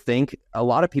still think a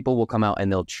lot of people will come out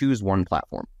and they'll choose one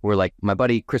platform. Where like my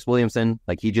buddy, Chris Williamson,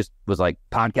 like he just was like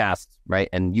podcasts, right?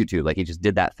 And YouTube, like he just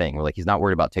did that thing where like he's not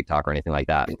worried about TikTok or anything like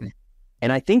that.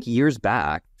 And I think years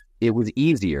back, it was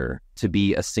easier to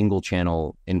be a single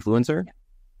channel influencer. Yeah.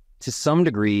 To some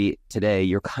degree today,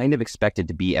 you're kind of expected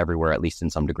to be everywhere, at least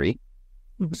in some degree.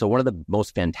 Mm-hmm. So one of the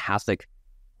most fantastic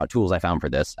tools I found for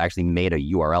this, I actually made a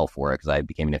URL for it because I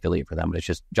became an affiliate for them, but it's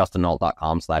just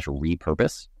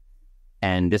justinnault.com/repurpose.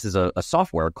 And this is a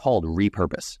software called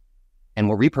Repurpose. And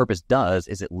what Repurpose does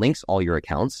is it links all your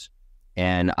accounts.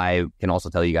 And I can also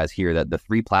tell you guys here that the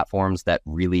 3 platforms that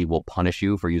really will punish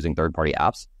you for using third-party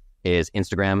apps is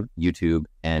Instagram, YouTube,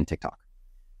 and TikTok.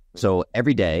 So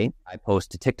every day I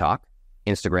post to TikTok,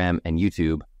 Instagram, and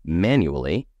YouTube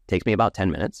manually. Takes me about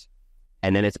 10 minutes.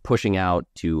 And then it's pushing out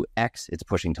to X, it's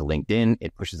pushing to LinkedIn,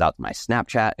 it pushes out to my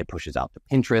Snapchat, it pushes out to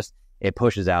Pinterest, it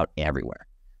pushes out everywhere.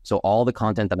 So all the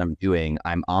content that I'm doing,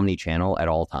 I'm omni-channel at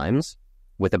all times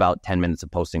with about 10 minutes of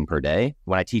posting per day.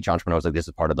 When I teach entrepreneurs, like this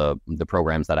is part of the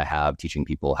programs that I have, teaching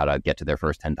people how to get to their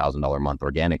first $10,000 a month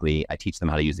organically. I teach them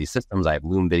how to use these systems. I have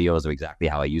Loom videos of exactly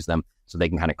how I use them so they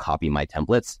can kind of copy my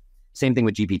templates. Same thing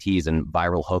with GPTs and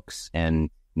viral hooks and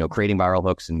creating viral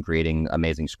hooks and creating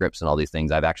amazing scripts and all these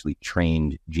things. I've actually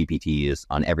trained GPTs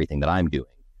on everything that I'm doing.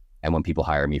 And when people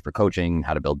hire me for coaching,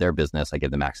 how to build their business, I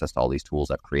give them access to all these tools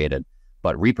I've created.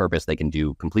 But Repurpose, they can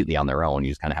do completely on their own.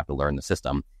 You just kind of have to learn the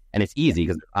system. And it's easy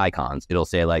because icons. It'll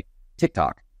say like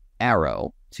TikTok,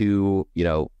 arrow to,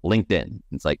 LinkedIn.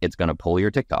 It's like, it's going to pull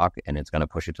your TikTok and it's going to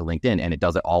push it to LinkedIn. And it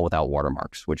does it all without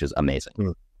watermarks, which is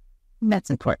amazing. That's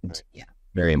important. Yeah.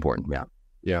 Very important. Yeah.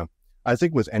 Yeah. I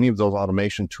think with any of those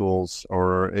automation tools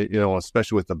or,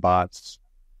 especially with the bots,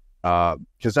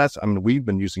 because we've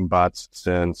been using bots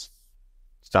since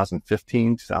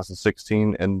 2015,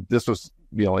 2016, and this was,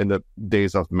 in the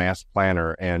days of Mass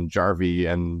Planner and Jarvie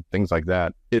and things like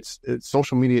that. It's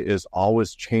social media is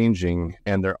always changing,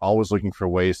 and they're always looking for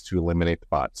ways to eliminate the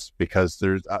bots because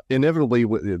there's inevitably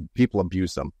people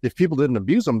abuse them. If people didn't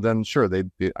abuse them, then sure,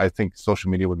 I think social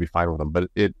media would be fine with them. But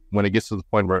when it gets to the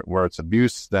point where it's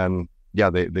abuse, then yeah,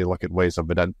 they look at ways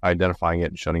of identifying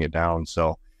it and shutting it down.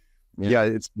 So yeah,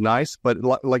 it's nice, but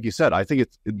like you said, I think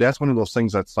that's one of those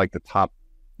things that's like the top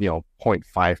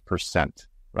 0.5%.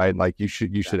 Right? Like you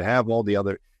should have all the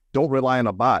other, don't rely on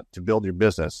a bot to build your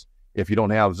business if you don't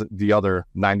have the other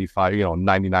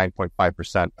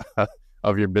 99.5%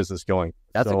 of your business going.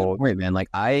 That's a good point, man. Like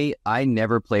I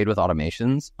never played with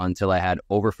automations until I had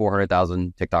over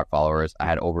 400,000 TikTok followers. I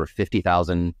had over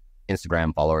 50,000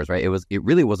 Instagram followers, right? It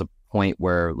really was a point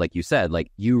where, like you said,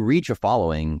 like you reach a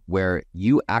following where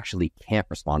you actually can't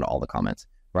respond to all the comments,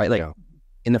 right? Like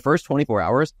in the first 24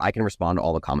 hours, I can respond to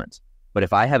all the comments. But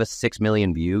if I have a 6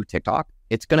 million view TikTok,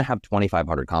 it's going to have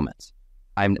 2,500 comments.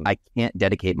 I can't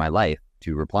dedicate my life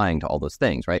to replying to all those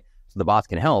things, right? So the bots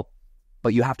can help,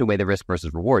 but you have to weigh the risk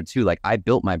versus reward too. Like I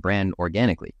built my brand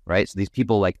organically, right? So these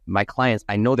people, like my clients,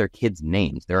 I know their kids'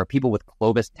 names. There are people with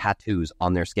Clovis tattoos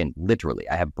on their skin. Literally,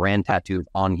 I have brand tattoos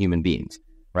on human beings,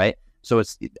 right? So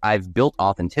I've built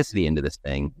authenticity into this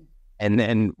thing. And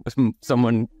then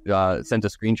someone sent a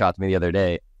screenshot to me the other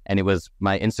day, and it was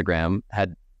my Instagram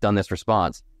had done this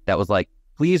response that was like,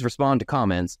 please respond to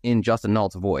comments in Justin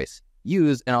Nault's voice.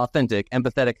 Use an authentic,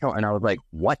 empathetic tone. And I was like,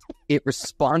 what? It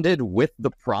responded with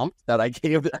the prompt that I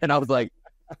gave. And I was like,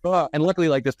 oh. And luckily,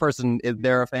 like this person,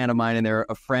 they're a fan of mine and they're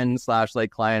a friend /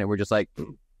 like client. And we're just like,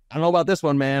 I don't know about this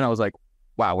one, man. I was like,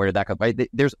 wow, where did that come from? Right?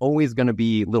 There's always going to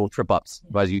be little trip ups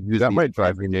as you use that. Might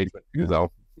drive engagement too,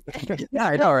 though. Yeah,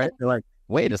 I know, right? They're like,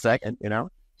 wait a second, it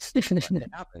happens,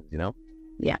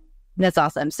 Yeah, that's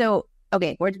awesome. So,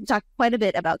 okay, we're talking quite a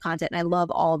bit about content, and I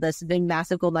love all this big,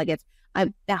 massive gold nuggets.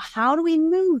 Now, how do we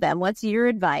move them? What's your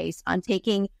advice on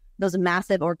taking those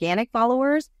massive organic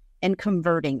followers and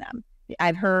converting them?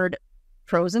 I've heard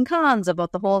pros and cons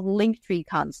about the whole link tree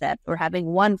concept or having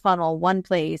one funnel, one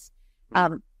place.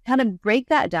 Kind of break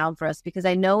that down for us, because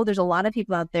I know there's a lot of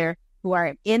people out there who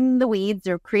are in the weeds,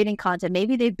 they're creating content.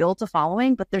 Maybe they've built a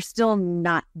following, but they're still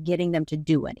not getting them to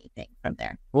do anything from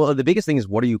there. Well, the biggest thing is,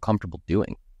 what are you comfortable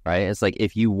doing? right? It's like,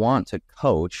 if you want to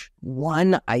coach,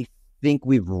 I think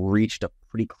we've reached a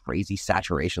pretty crazy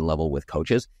saturation level with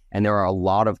coaches. And there are a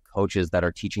lot of coaches that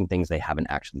are teaching things they haven't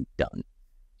actually done.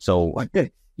 So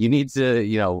you need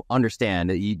to, understand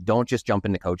that you don't just jump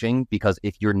into coaching, because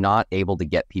if you're not able to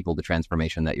get people the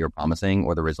transformation that you're promising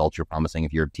or the results you're promising,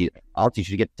 if I'll teach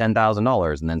you to get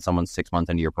 $10,000 and then someone's 6 months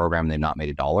into your program and they've not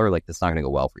made $1, like, that's not going to go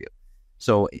well for you.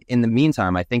 So in the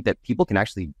meantime, I think that people can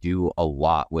actually do a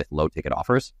lot with low ticket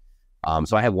offers.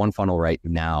 So I have one funnel right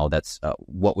now that's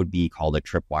what would be called a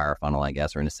tripwire funnel, I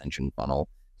guess, or an ascension funnel.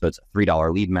 So it's a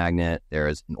 $3 lead magnet.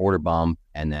 There's an order bump.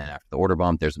 And then after the order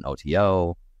bump, there's an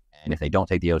OTO. And if they don't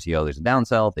take the OTO, there's a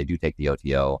downsell. If they do take the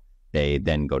OTO, they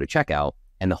then go to checkout.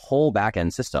 And the whole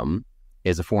backend system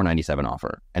is a $497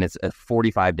 offer. And it's a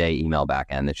 45-day email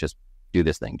backend that's just do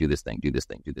this thing, do this thing, do this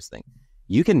thing, do this thing.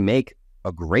 You can make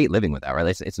a great living with that,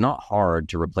 right? It's not hard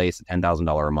to replace a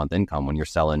 $10,000 a month income when you're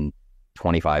selling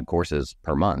 25 courses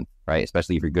per month, right?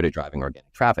 Especially if you're good at driving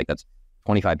organic traffic. That's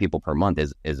 25 people per month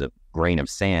is a grain of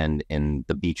sand in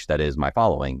the beach that is my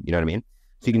following. You know what I mean?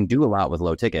 So you can do a lot with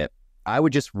low ticket. I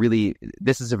would just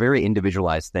this is a very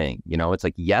individualized thing. It's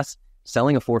like, yes,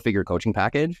 selling a 4-figure coaching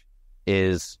package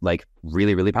is like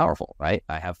really, really powerful, right?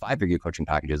 I have 5-figure coaching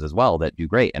packages as well that do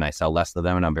great, and I sell less of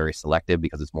them, and I'm very selective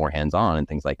because it's more hands-on and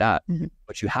things like that. Mm-hmm.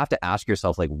 But you have to ask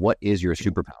yourself, like, what is your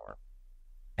superpower?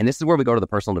 And this is where we go to the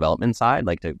personal development side,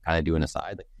 like, to kind of do an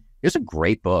aside. Like, there's a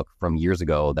great book from years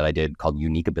ago that I did called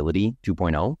Unique Ability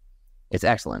 2.0. It's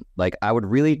excellent. Like, I would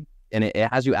really, and it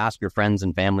has you ask your friends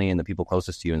and family and the people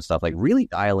closest to you and stuff, like, really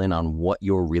dial in on what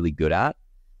you're really good at,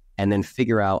 and then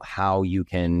figure out how you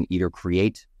can either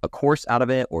create a course out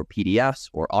of it, or PDFs,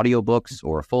 or audiobooks,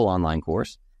 or a full online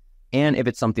course. And if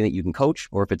it's something that you can coach,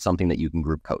 or if it's something that you can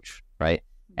group coach, right?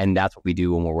 And that's what we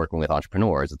do when we're working with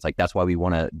entrepreneurs. It's like, that's why we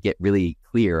want to get really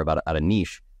clear about a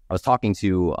niche. I was talking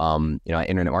to, an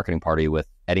internet marketing party with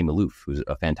Eddie Malouf, who's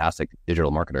a fantastic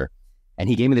digital marketer. And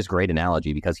he gave me this great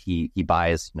analogy, because he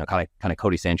buys, kind of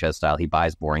Cody Sanchez style, he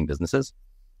buys boring businesses,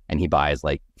 and he buys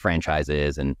like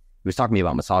franchises. And he was talking to me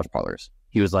about massage parlors.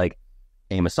 He was like,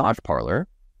 a massage parlor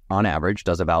on average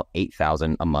does about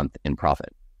 $8,000 a month in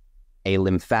profit. A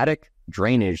lymphatic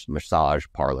drainage massage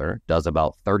parlor does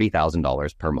about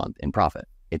 $30,000 per month in profit.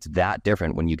 It's that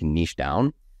different when you can niche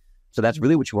down. So that's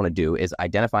really what you want to do, is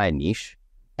identify a niche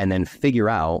and then figure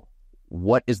out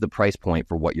what is the price point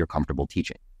for what you're comfortable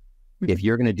teaching. Mm-hmm. If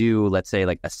you're going to do, let's say,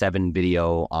 like a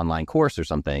 7-video online course or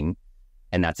something,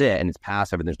 and that's it, and it's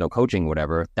passive and there's no coaching,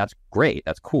 whatever, that's great.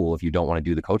 That's cool if you don't want to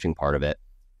do the coaching part of it,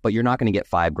 but you're not going to get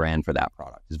 $5,000 for that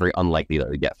product. It's very unlikely that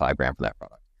you get $5,000 for that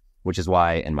product, which is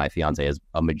why, and my fiance is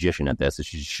a magician at this, is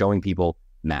she's showing people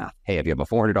math. Hey, if you have a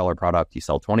 $400 product, you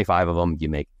sell 25 of them, you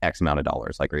make X amount of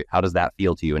dollars. Like, how does that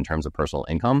feel to you in terms of personal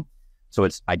income? So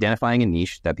it's identifying a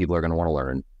niche that people are going to want to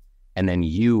learn, and then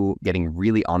you getting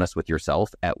really honest with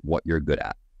yourself at what you're good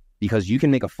at. Because you can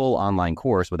make a full online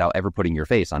course without ever putting your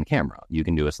face on camera. You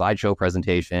can do a slideshow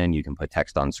presentation, you can put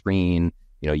text on screen,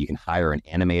 you can hire an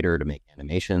animator to make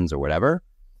animations or whatever.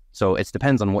 So it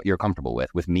depends on what you're comfortable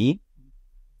with. With me,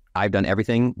 I've done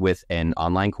everything with an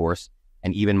online course,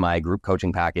 and even my group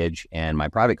coaching package and my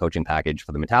private coaching package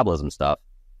for the metabolism stuff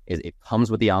it comes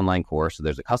with the online course. So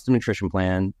there's a custom nutrition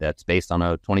plan that's based on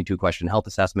a 22-question health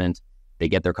assessment. They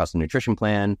get their custom nutrition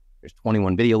plan. There's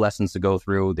 21 video lessons to go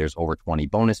through. There's over 20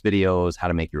 bonus videos, how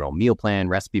to make your own meal plan,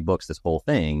 recipe books, this whole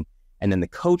thing. And then the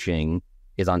coaching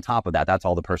is on top of that. That's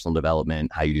all the personal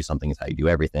development. How you do something is how you do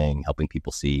everything, helping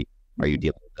people see, are you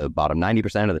dealing with the bottom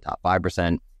 90% or the top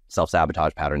 5%,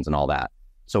 self-sabotage patterns and all that.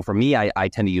 So for me, I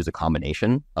tend to use a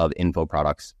combination of info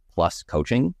products plus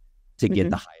coaching to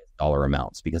get the highest dollar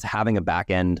amounts, because having a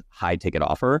back-end high ticket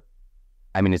offer,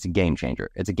 I mean, it's a game changer.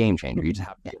 It's a game changer. You just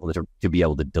have to be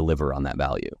able to deliver on that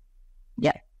value.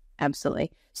 Yeah,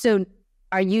 absolutely. So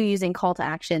are you using call to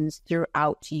actions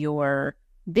throughout your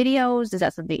videos? Is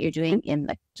that something you're doing in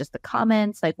just the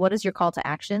comments? Like, what is your call to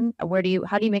action? How do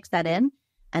you mix that in?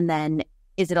 And then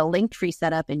is it a link tree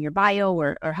setup in your bio,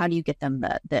 or how do you get them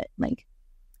the link?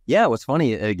 Yeah, what's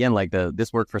funny, again, like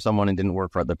this worked for someone and didn't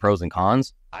work for the pros and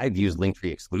cons. I've used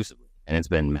Linktree exclusively, and it's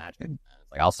been magic.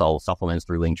 Like, I'll sell supplements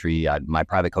through Linktree. My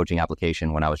private coaching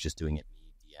application, when I was just doing it,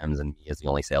 DMs and me as the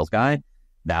only sales guy,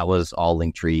 that was all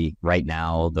Linktree. Right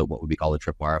now, what would be called a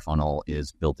tripwire funnel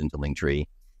is built into Linktree.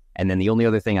 And then the only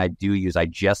other thing I do use, I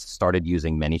just started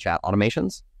using ManyChat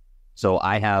automations. So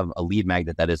I have a lead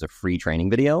magnet that is a free training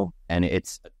video, and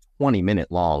it's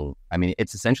 20-minute long. I mean,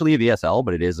 it's essentially a VSL,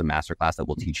 but it is a masterclass that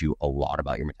will teach you a lot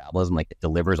about your metabolism. Like, it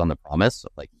delivers on the promise.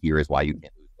 Like, here is why you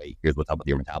can't lose weight. Here's what's up with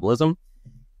your metabolism.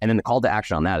 And then the call to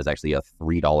action on that is actually a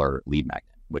 $3 lead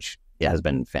magnet, which has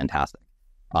been fantastic.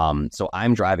 So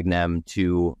I'm driving them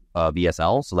to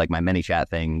VSL. So like my ManyChat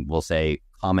thing will say,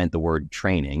 comment the word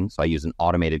training. So I use an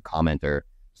automated commenter.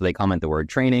 So they comment the word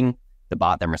training. The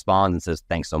bot then responds and says,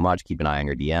 thanks so much. Keep an eye on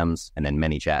your DMs. And then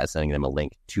ManyChat is sending them a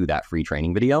link to that free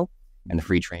training video. And the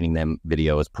free training them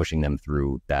video is pushing them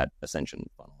through that ascension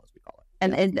funnel, as we call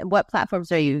it. And what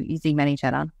platforms are you using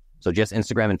ManyChat on? So just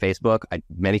Instagram and Facebook.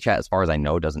 ManyChat, as far as I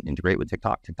know, doesn't integrate with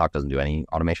TikTok. TikTok doesn't do any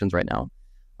automations right now.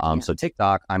 So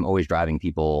TikTok, I'm always driving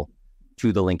people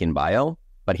to the link in bio.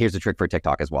 But here's the trick for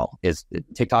TikTok as well, is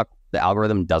TikTok, the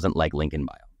algorithm doesn't like link in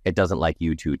bio. It doesn't like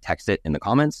you to text it in the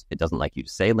comments. It doesn't like you to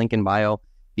say link in bio,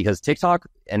 because TikTok,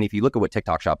 and if you look at what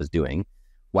TikTok Shop is doing,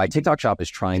 why TikTok Shop is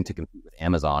trying to compete with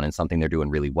Amazon and something they're doing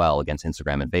really well against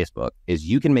Instagram and Facebook is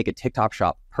you can make a TikTok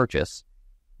Shop purchase,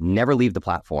 never leave the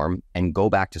platform, and go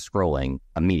back to scrolling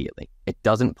immediately. It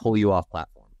doesn't pull you off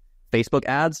platform. Facebook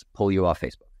ads pull you off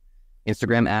Facebook.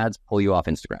 Instagram ads pull you off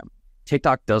Instagram.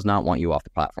 TikTok does not want you off the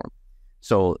platform.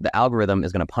 So the algorithm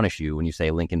is going to punish you when you say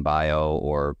link in bio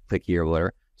or click here or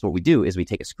whatever. So what we do is we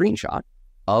take a screenshot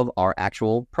of our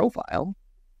actual profile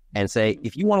and say,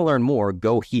 if you want to learn more,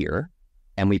 go here.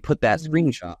 And we put that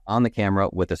screenshot on the camera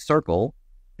with a circle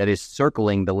that is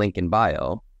circling the link in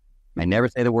bio. I never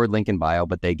say the word link in bio,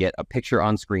 but they get a picture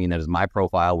on screen that is my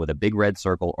profile with a big red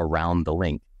circle around the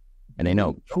link. And they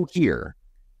know, go here.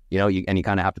 You know, you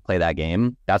kind of have to play that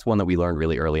game. That's one that we learned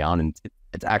really early on. And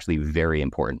it's actually very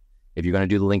important. If you're going to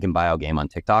do the link in bio game on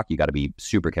TikTok, you got to be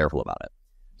super careful about it.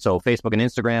 So Facebook and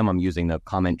Instagram, I'm using the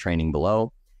comment training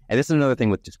below. And this is another thing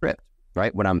with the script,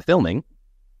 right? When I'm filming,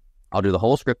 I'll do the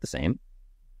whole script the same.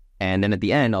 And then at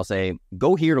the end, I'll say,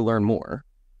 go here to learn more.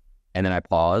 And then I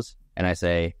pause and I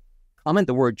say, comment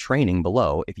the word training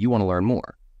below if you want to learn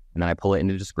more. And then I pull it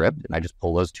into the script and I just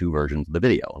pull those two versions of the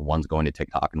video. And one's going to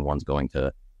TikTok and one's going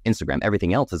to Instagram.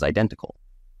 Everything else is identical.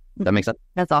 Does that make sense?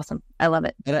 That's awesome. I love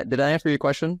it. Did I answer your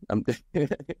question?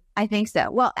 I think so.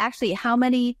 Well, actually,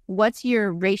 what's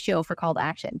your ratio for call to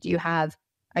action?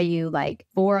 Are you like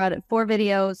 4 out of 4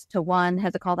 videos to 1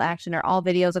 has a call to action, or all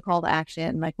videos a call to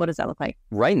action? Like, what does that look like?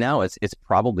 Right now, it's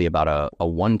probably about a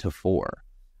 1 to 4.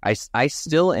 I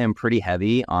still am pretty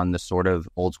heavy on the sort of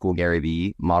old school Gary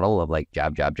Vee model of like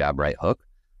jab, jab, jab, right hook.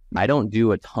 I don't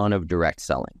do a ton of direct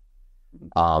selling.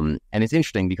 And it's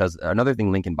interesting because another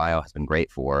thing Link in Bio has been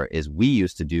great for is we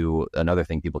used to do another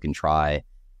thing people can try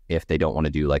if they don't want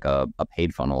to do like a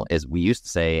paid funnel is we used to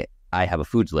say, I have a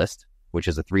foods list, which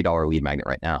is a $3 lead magnet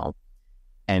right now.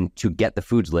 And to get the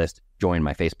foods list, join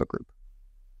my Facebook group.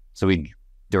 So we'd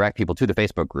direct people to the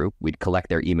Facebook group. We'd collect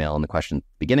their email in the question at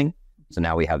the beginning. So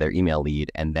now we have their email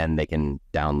lead and then they can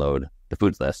download the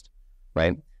foods list,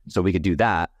 right? So we could do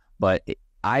that. But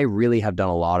I really have done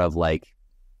a lot of like,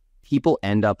 people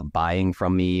end up buying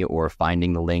from me or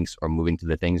finding the links or moving to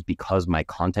the things because my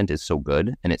content is so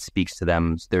good and it speaks to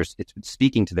them. It's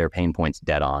speaking to their pain points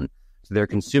dead on. So they're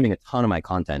consuming a ton of my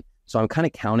content. So I'm kind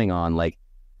of counting on like,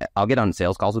 I'll get on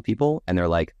sales calls with people and they're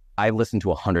like, I've listened to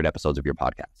 100 episodes of your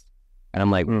podcast. And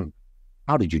I'm like,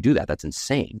 how did you do that? That's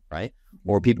insane, right?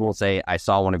 Or people will say, I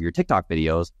saw one of your TikTok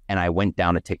videos and I went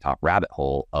down a TikTok rabbit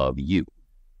hole of you.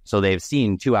 So they've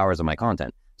seen 2 hours of my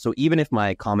content. So even if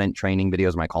my comment training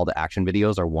videos, my call to action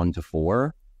videos are 1 to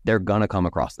 4, they're going to come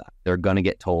across that. They're going to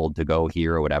get told to go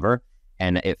here or whatever.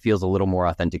 And it feels a little more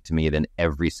authentic to me than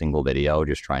every single video,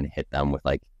 just trying to hit them with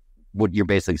like, what you're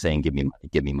basically saying, give me money,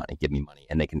 give me money, give me money.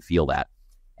 And they can feel that.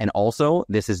 And also,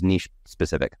 this is niche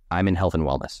specific. I'm in health and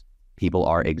wellness. People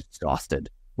are exhausted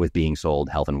with being sold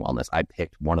health and wellness. I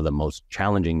picked one of the most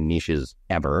challenging niches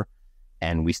ever,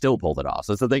 and we still pulled it off.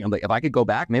 So it's the thing. I'm like, if I could go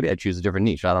back, maybe I'd choose a different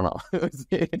niche. I don't know.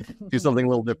 Do something a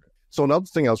little different. So another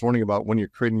thing I was wondering about when you're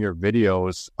creating your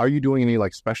videos, are you doing any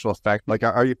like special effect? Like,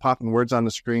 are you popping words on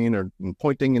the screen or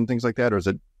pointing and things like that? Or is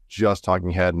it just talking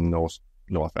head and no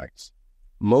effects?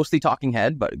 Mostly talking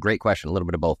head, but great question. A little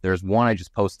bit of both. There's one I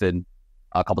just posted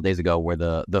a couple days ago where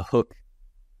the hook,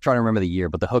 I'm trying to remember the year,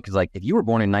 but the hook is like, if you were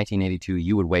born in 1982,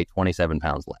 you would weigh 27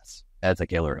 pounds less. That's a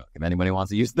killer hook. If anybody wants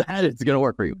to use that, it's going to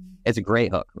work for you. It's a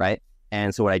great hook, right?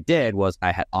 And so what I did was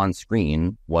I had on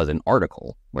screen was an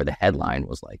article where the headline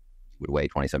was like, you would weigh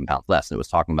 27 pounds less. And it was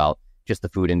talking about just the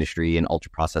food industry and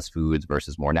ultra processed foods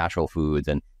versus more natural foods.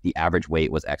 And the average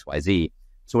weight was XYZ.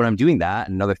 So when I'm doing that,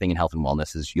 another thing in health and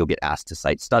wellness is you'll get asked to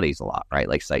cite studies a lot, right?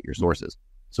 Like cite your sources.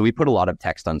 So we put a lot of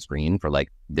text on screen for like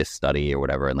this study or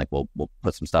whatever. And like, we'll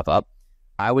put some stuff up.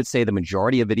 I would say the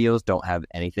majority of videos don't have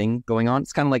anything going on.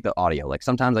 It's kind of like the audio. Like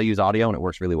sometimes I use audio and it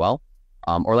works really well.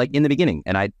 Or like in the beginning.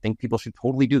 And I think people should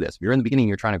totally do this. If you're in the beginning,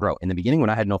 you're trying to grow. In the beginning, when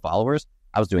I had no followers,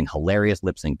 I was doing hilarious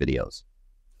lip sync videos.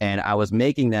 And I was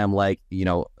making them like, you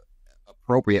know,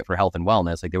 appropriate for health and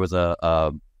wellness. Like there was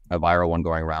a a viral one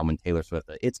going around when Taylor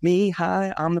Swift, "It's me,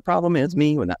 hi, I'm the problem, it's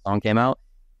me," when that song came out.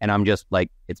 And I'm just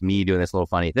like, it's me doing this little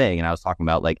funny thing. And I was talking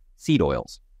about like seed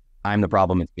oils. I'm the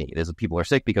problem, it's me. People are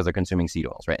sick because they're consuming seed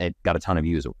oils, right? It got a ton of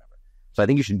views or whatever. So I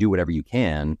think you should do whatever you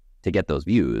can to get those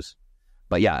views.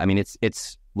 But yeah, I mean,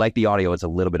 it's like the audio, it's a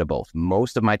little bit of both.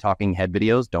 Most of my talking head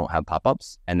videos don't have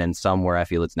pop-ups, and then some where I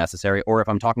feel it's necessary. Or if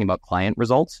I'm talking about client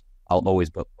results, I'll always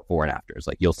put before and afters.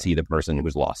 Like you'll see the person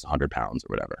who's lost 100 pounds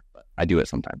or whatever. But I do it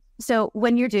sometimes. So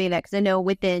when you're doing that, because I know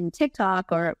within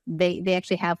TikTok, or they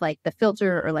actually have like the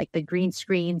filter or like the green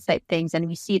screen type things, and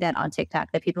we see that on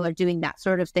TikTok that people are doing that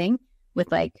sort of thing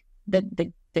with like the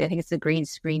I think it's the green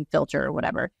screen filter or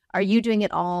whatever. Are you doing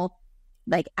it all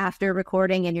like after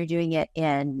recording and you're doing it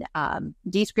in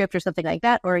Descript or something like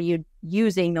that? Or are you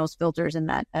using those filters and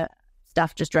that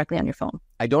stuff just directly on your phone?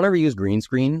 I don't ever use green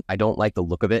screen. I don't like the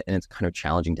look of it, and it's kind of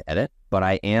challenging to edit. But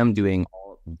I am doing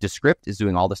Descript is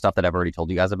doing all the stuff that I've already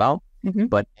told you guys about. Mm-hmm.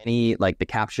 But any like the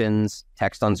captions,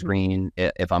 text on screen,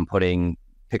 if I'm putting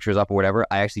pictures up or whatever,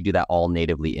 I actually do that all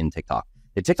natively in TikTok.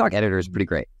 The TikTok editor is pretty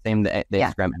great. Same, the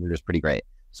Instagram editor is pretty great.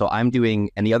 So I'm doing,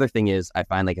 and the other thing is I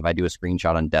find like if I do a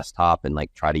screenshot on desktop and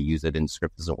like try to use it in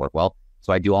Script, doesn't work well.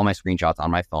 So I do all my screenshots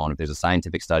on my phone. If there's a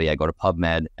scientific study, I go to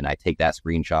PubMed and I take that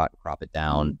screenshot, crop it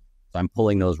down. So I'm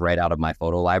pulling those right out of my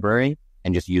photo library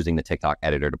and just using the TikTok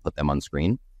editor to put them on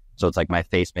screen. So it's like my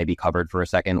face may be covered for a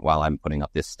second while I'm putting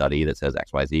up this study that says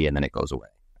XYZ, and then it goes away.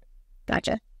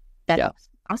 Gotcha. That's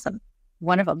awesome.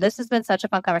 Wonderful. This has been such a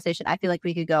fun conversation. I feel like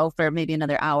we could go for maybe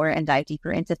another hour and dive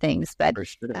deeper into things, but for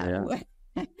sure,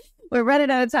 we're running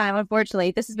out of time,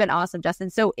 unfortunately. This has been awesome, Justin.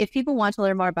 So if people want to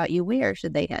learn more about you, where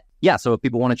should they hit? Yeah. So if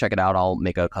people want to check it out, I'll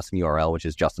make a custom URL, which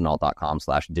is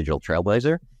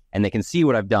justinnault.com/digital-trailblazer. And they can see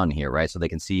what I've done here, right? So they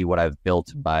can see what I've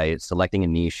built by selecting a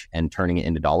niche and turning it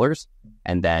into dollars.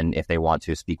 And then if they want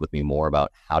to speak with me more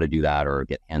about how to do that or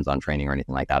get hands-on training or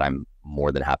anything like that, I'm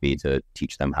more than happy to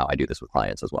teach them how I do this with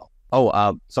clients as well.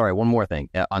 Oh, sorry. One more thing.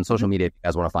 On social media, if you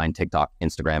guys want to find TikTok,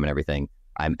 Instagram, and everything,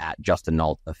 I'm at Justin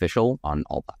Nault Official on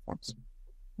all platforms.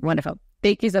 Wonderful.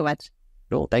 Thank you so much.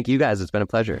 Cool. Thank you guys. It's been a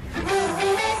pleasure.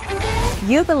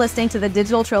 You've been listening to the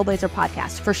Digital Trailblazer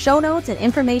podcast. For show notes and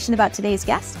information about today's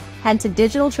guest, head to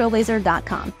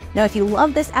digitaltrailblazer.com. Now, if you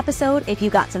love this episode, if you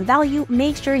got some value,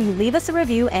 make sure you leave us a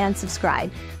review and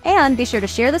subscribe. And be sure to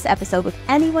share this episode with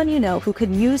anyone you know who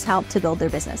could use help to build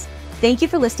their business. Thank you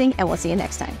for listening, and we'll see you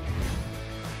next time.